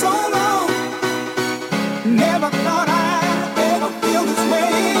down so long. Never thought I'd ever feel this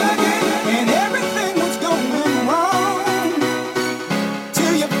way again. And everything was going wrong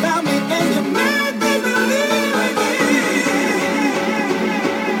till you found me and you made me believe again.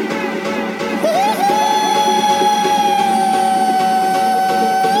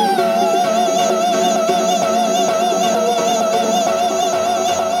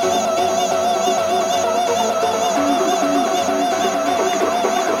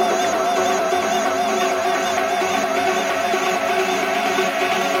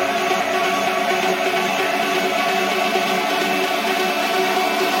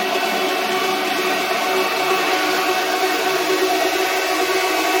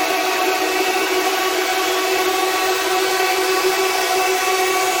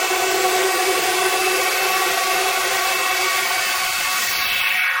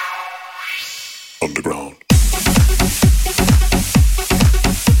 Underground.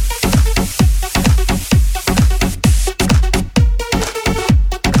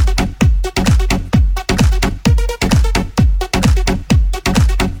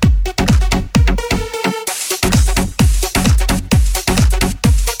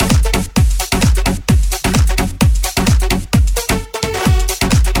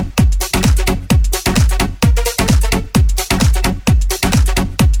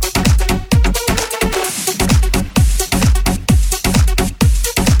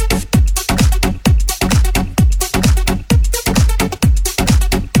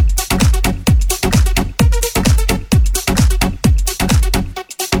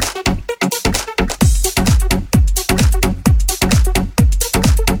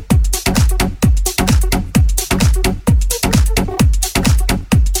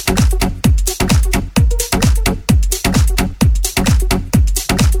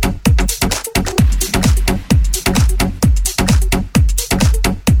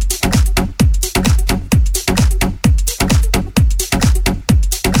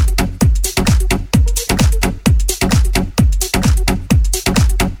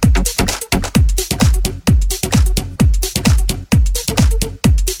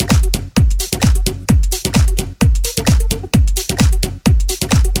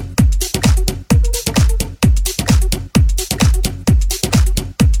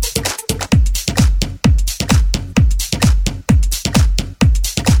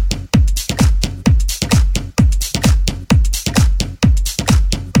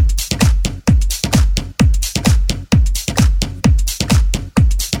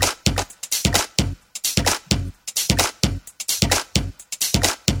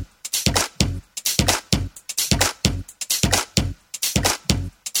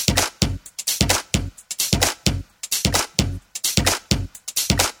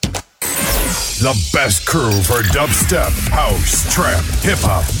 The best crew for dubstep, house, trap,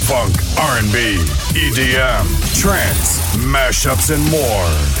 hip-hop, funk, R&B, EDM, trance, mashups, and more.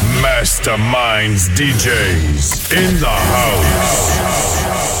 Masterminds DJs in the house.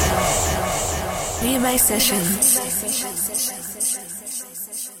 BMI Sessions.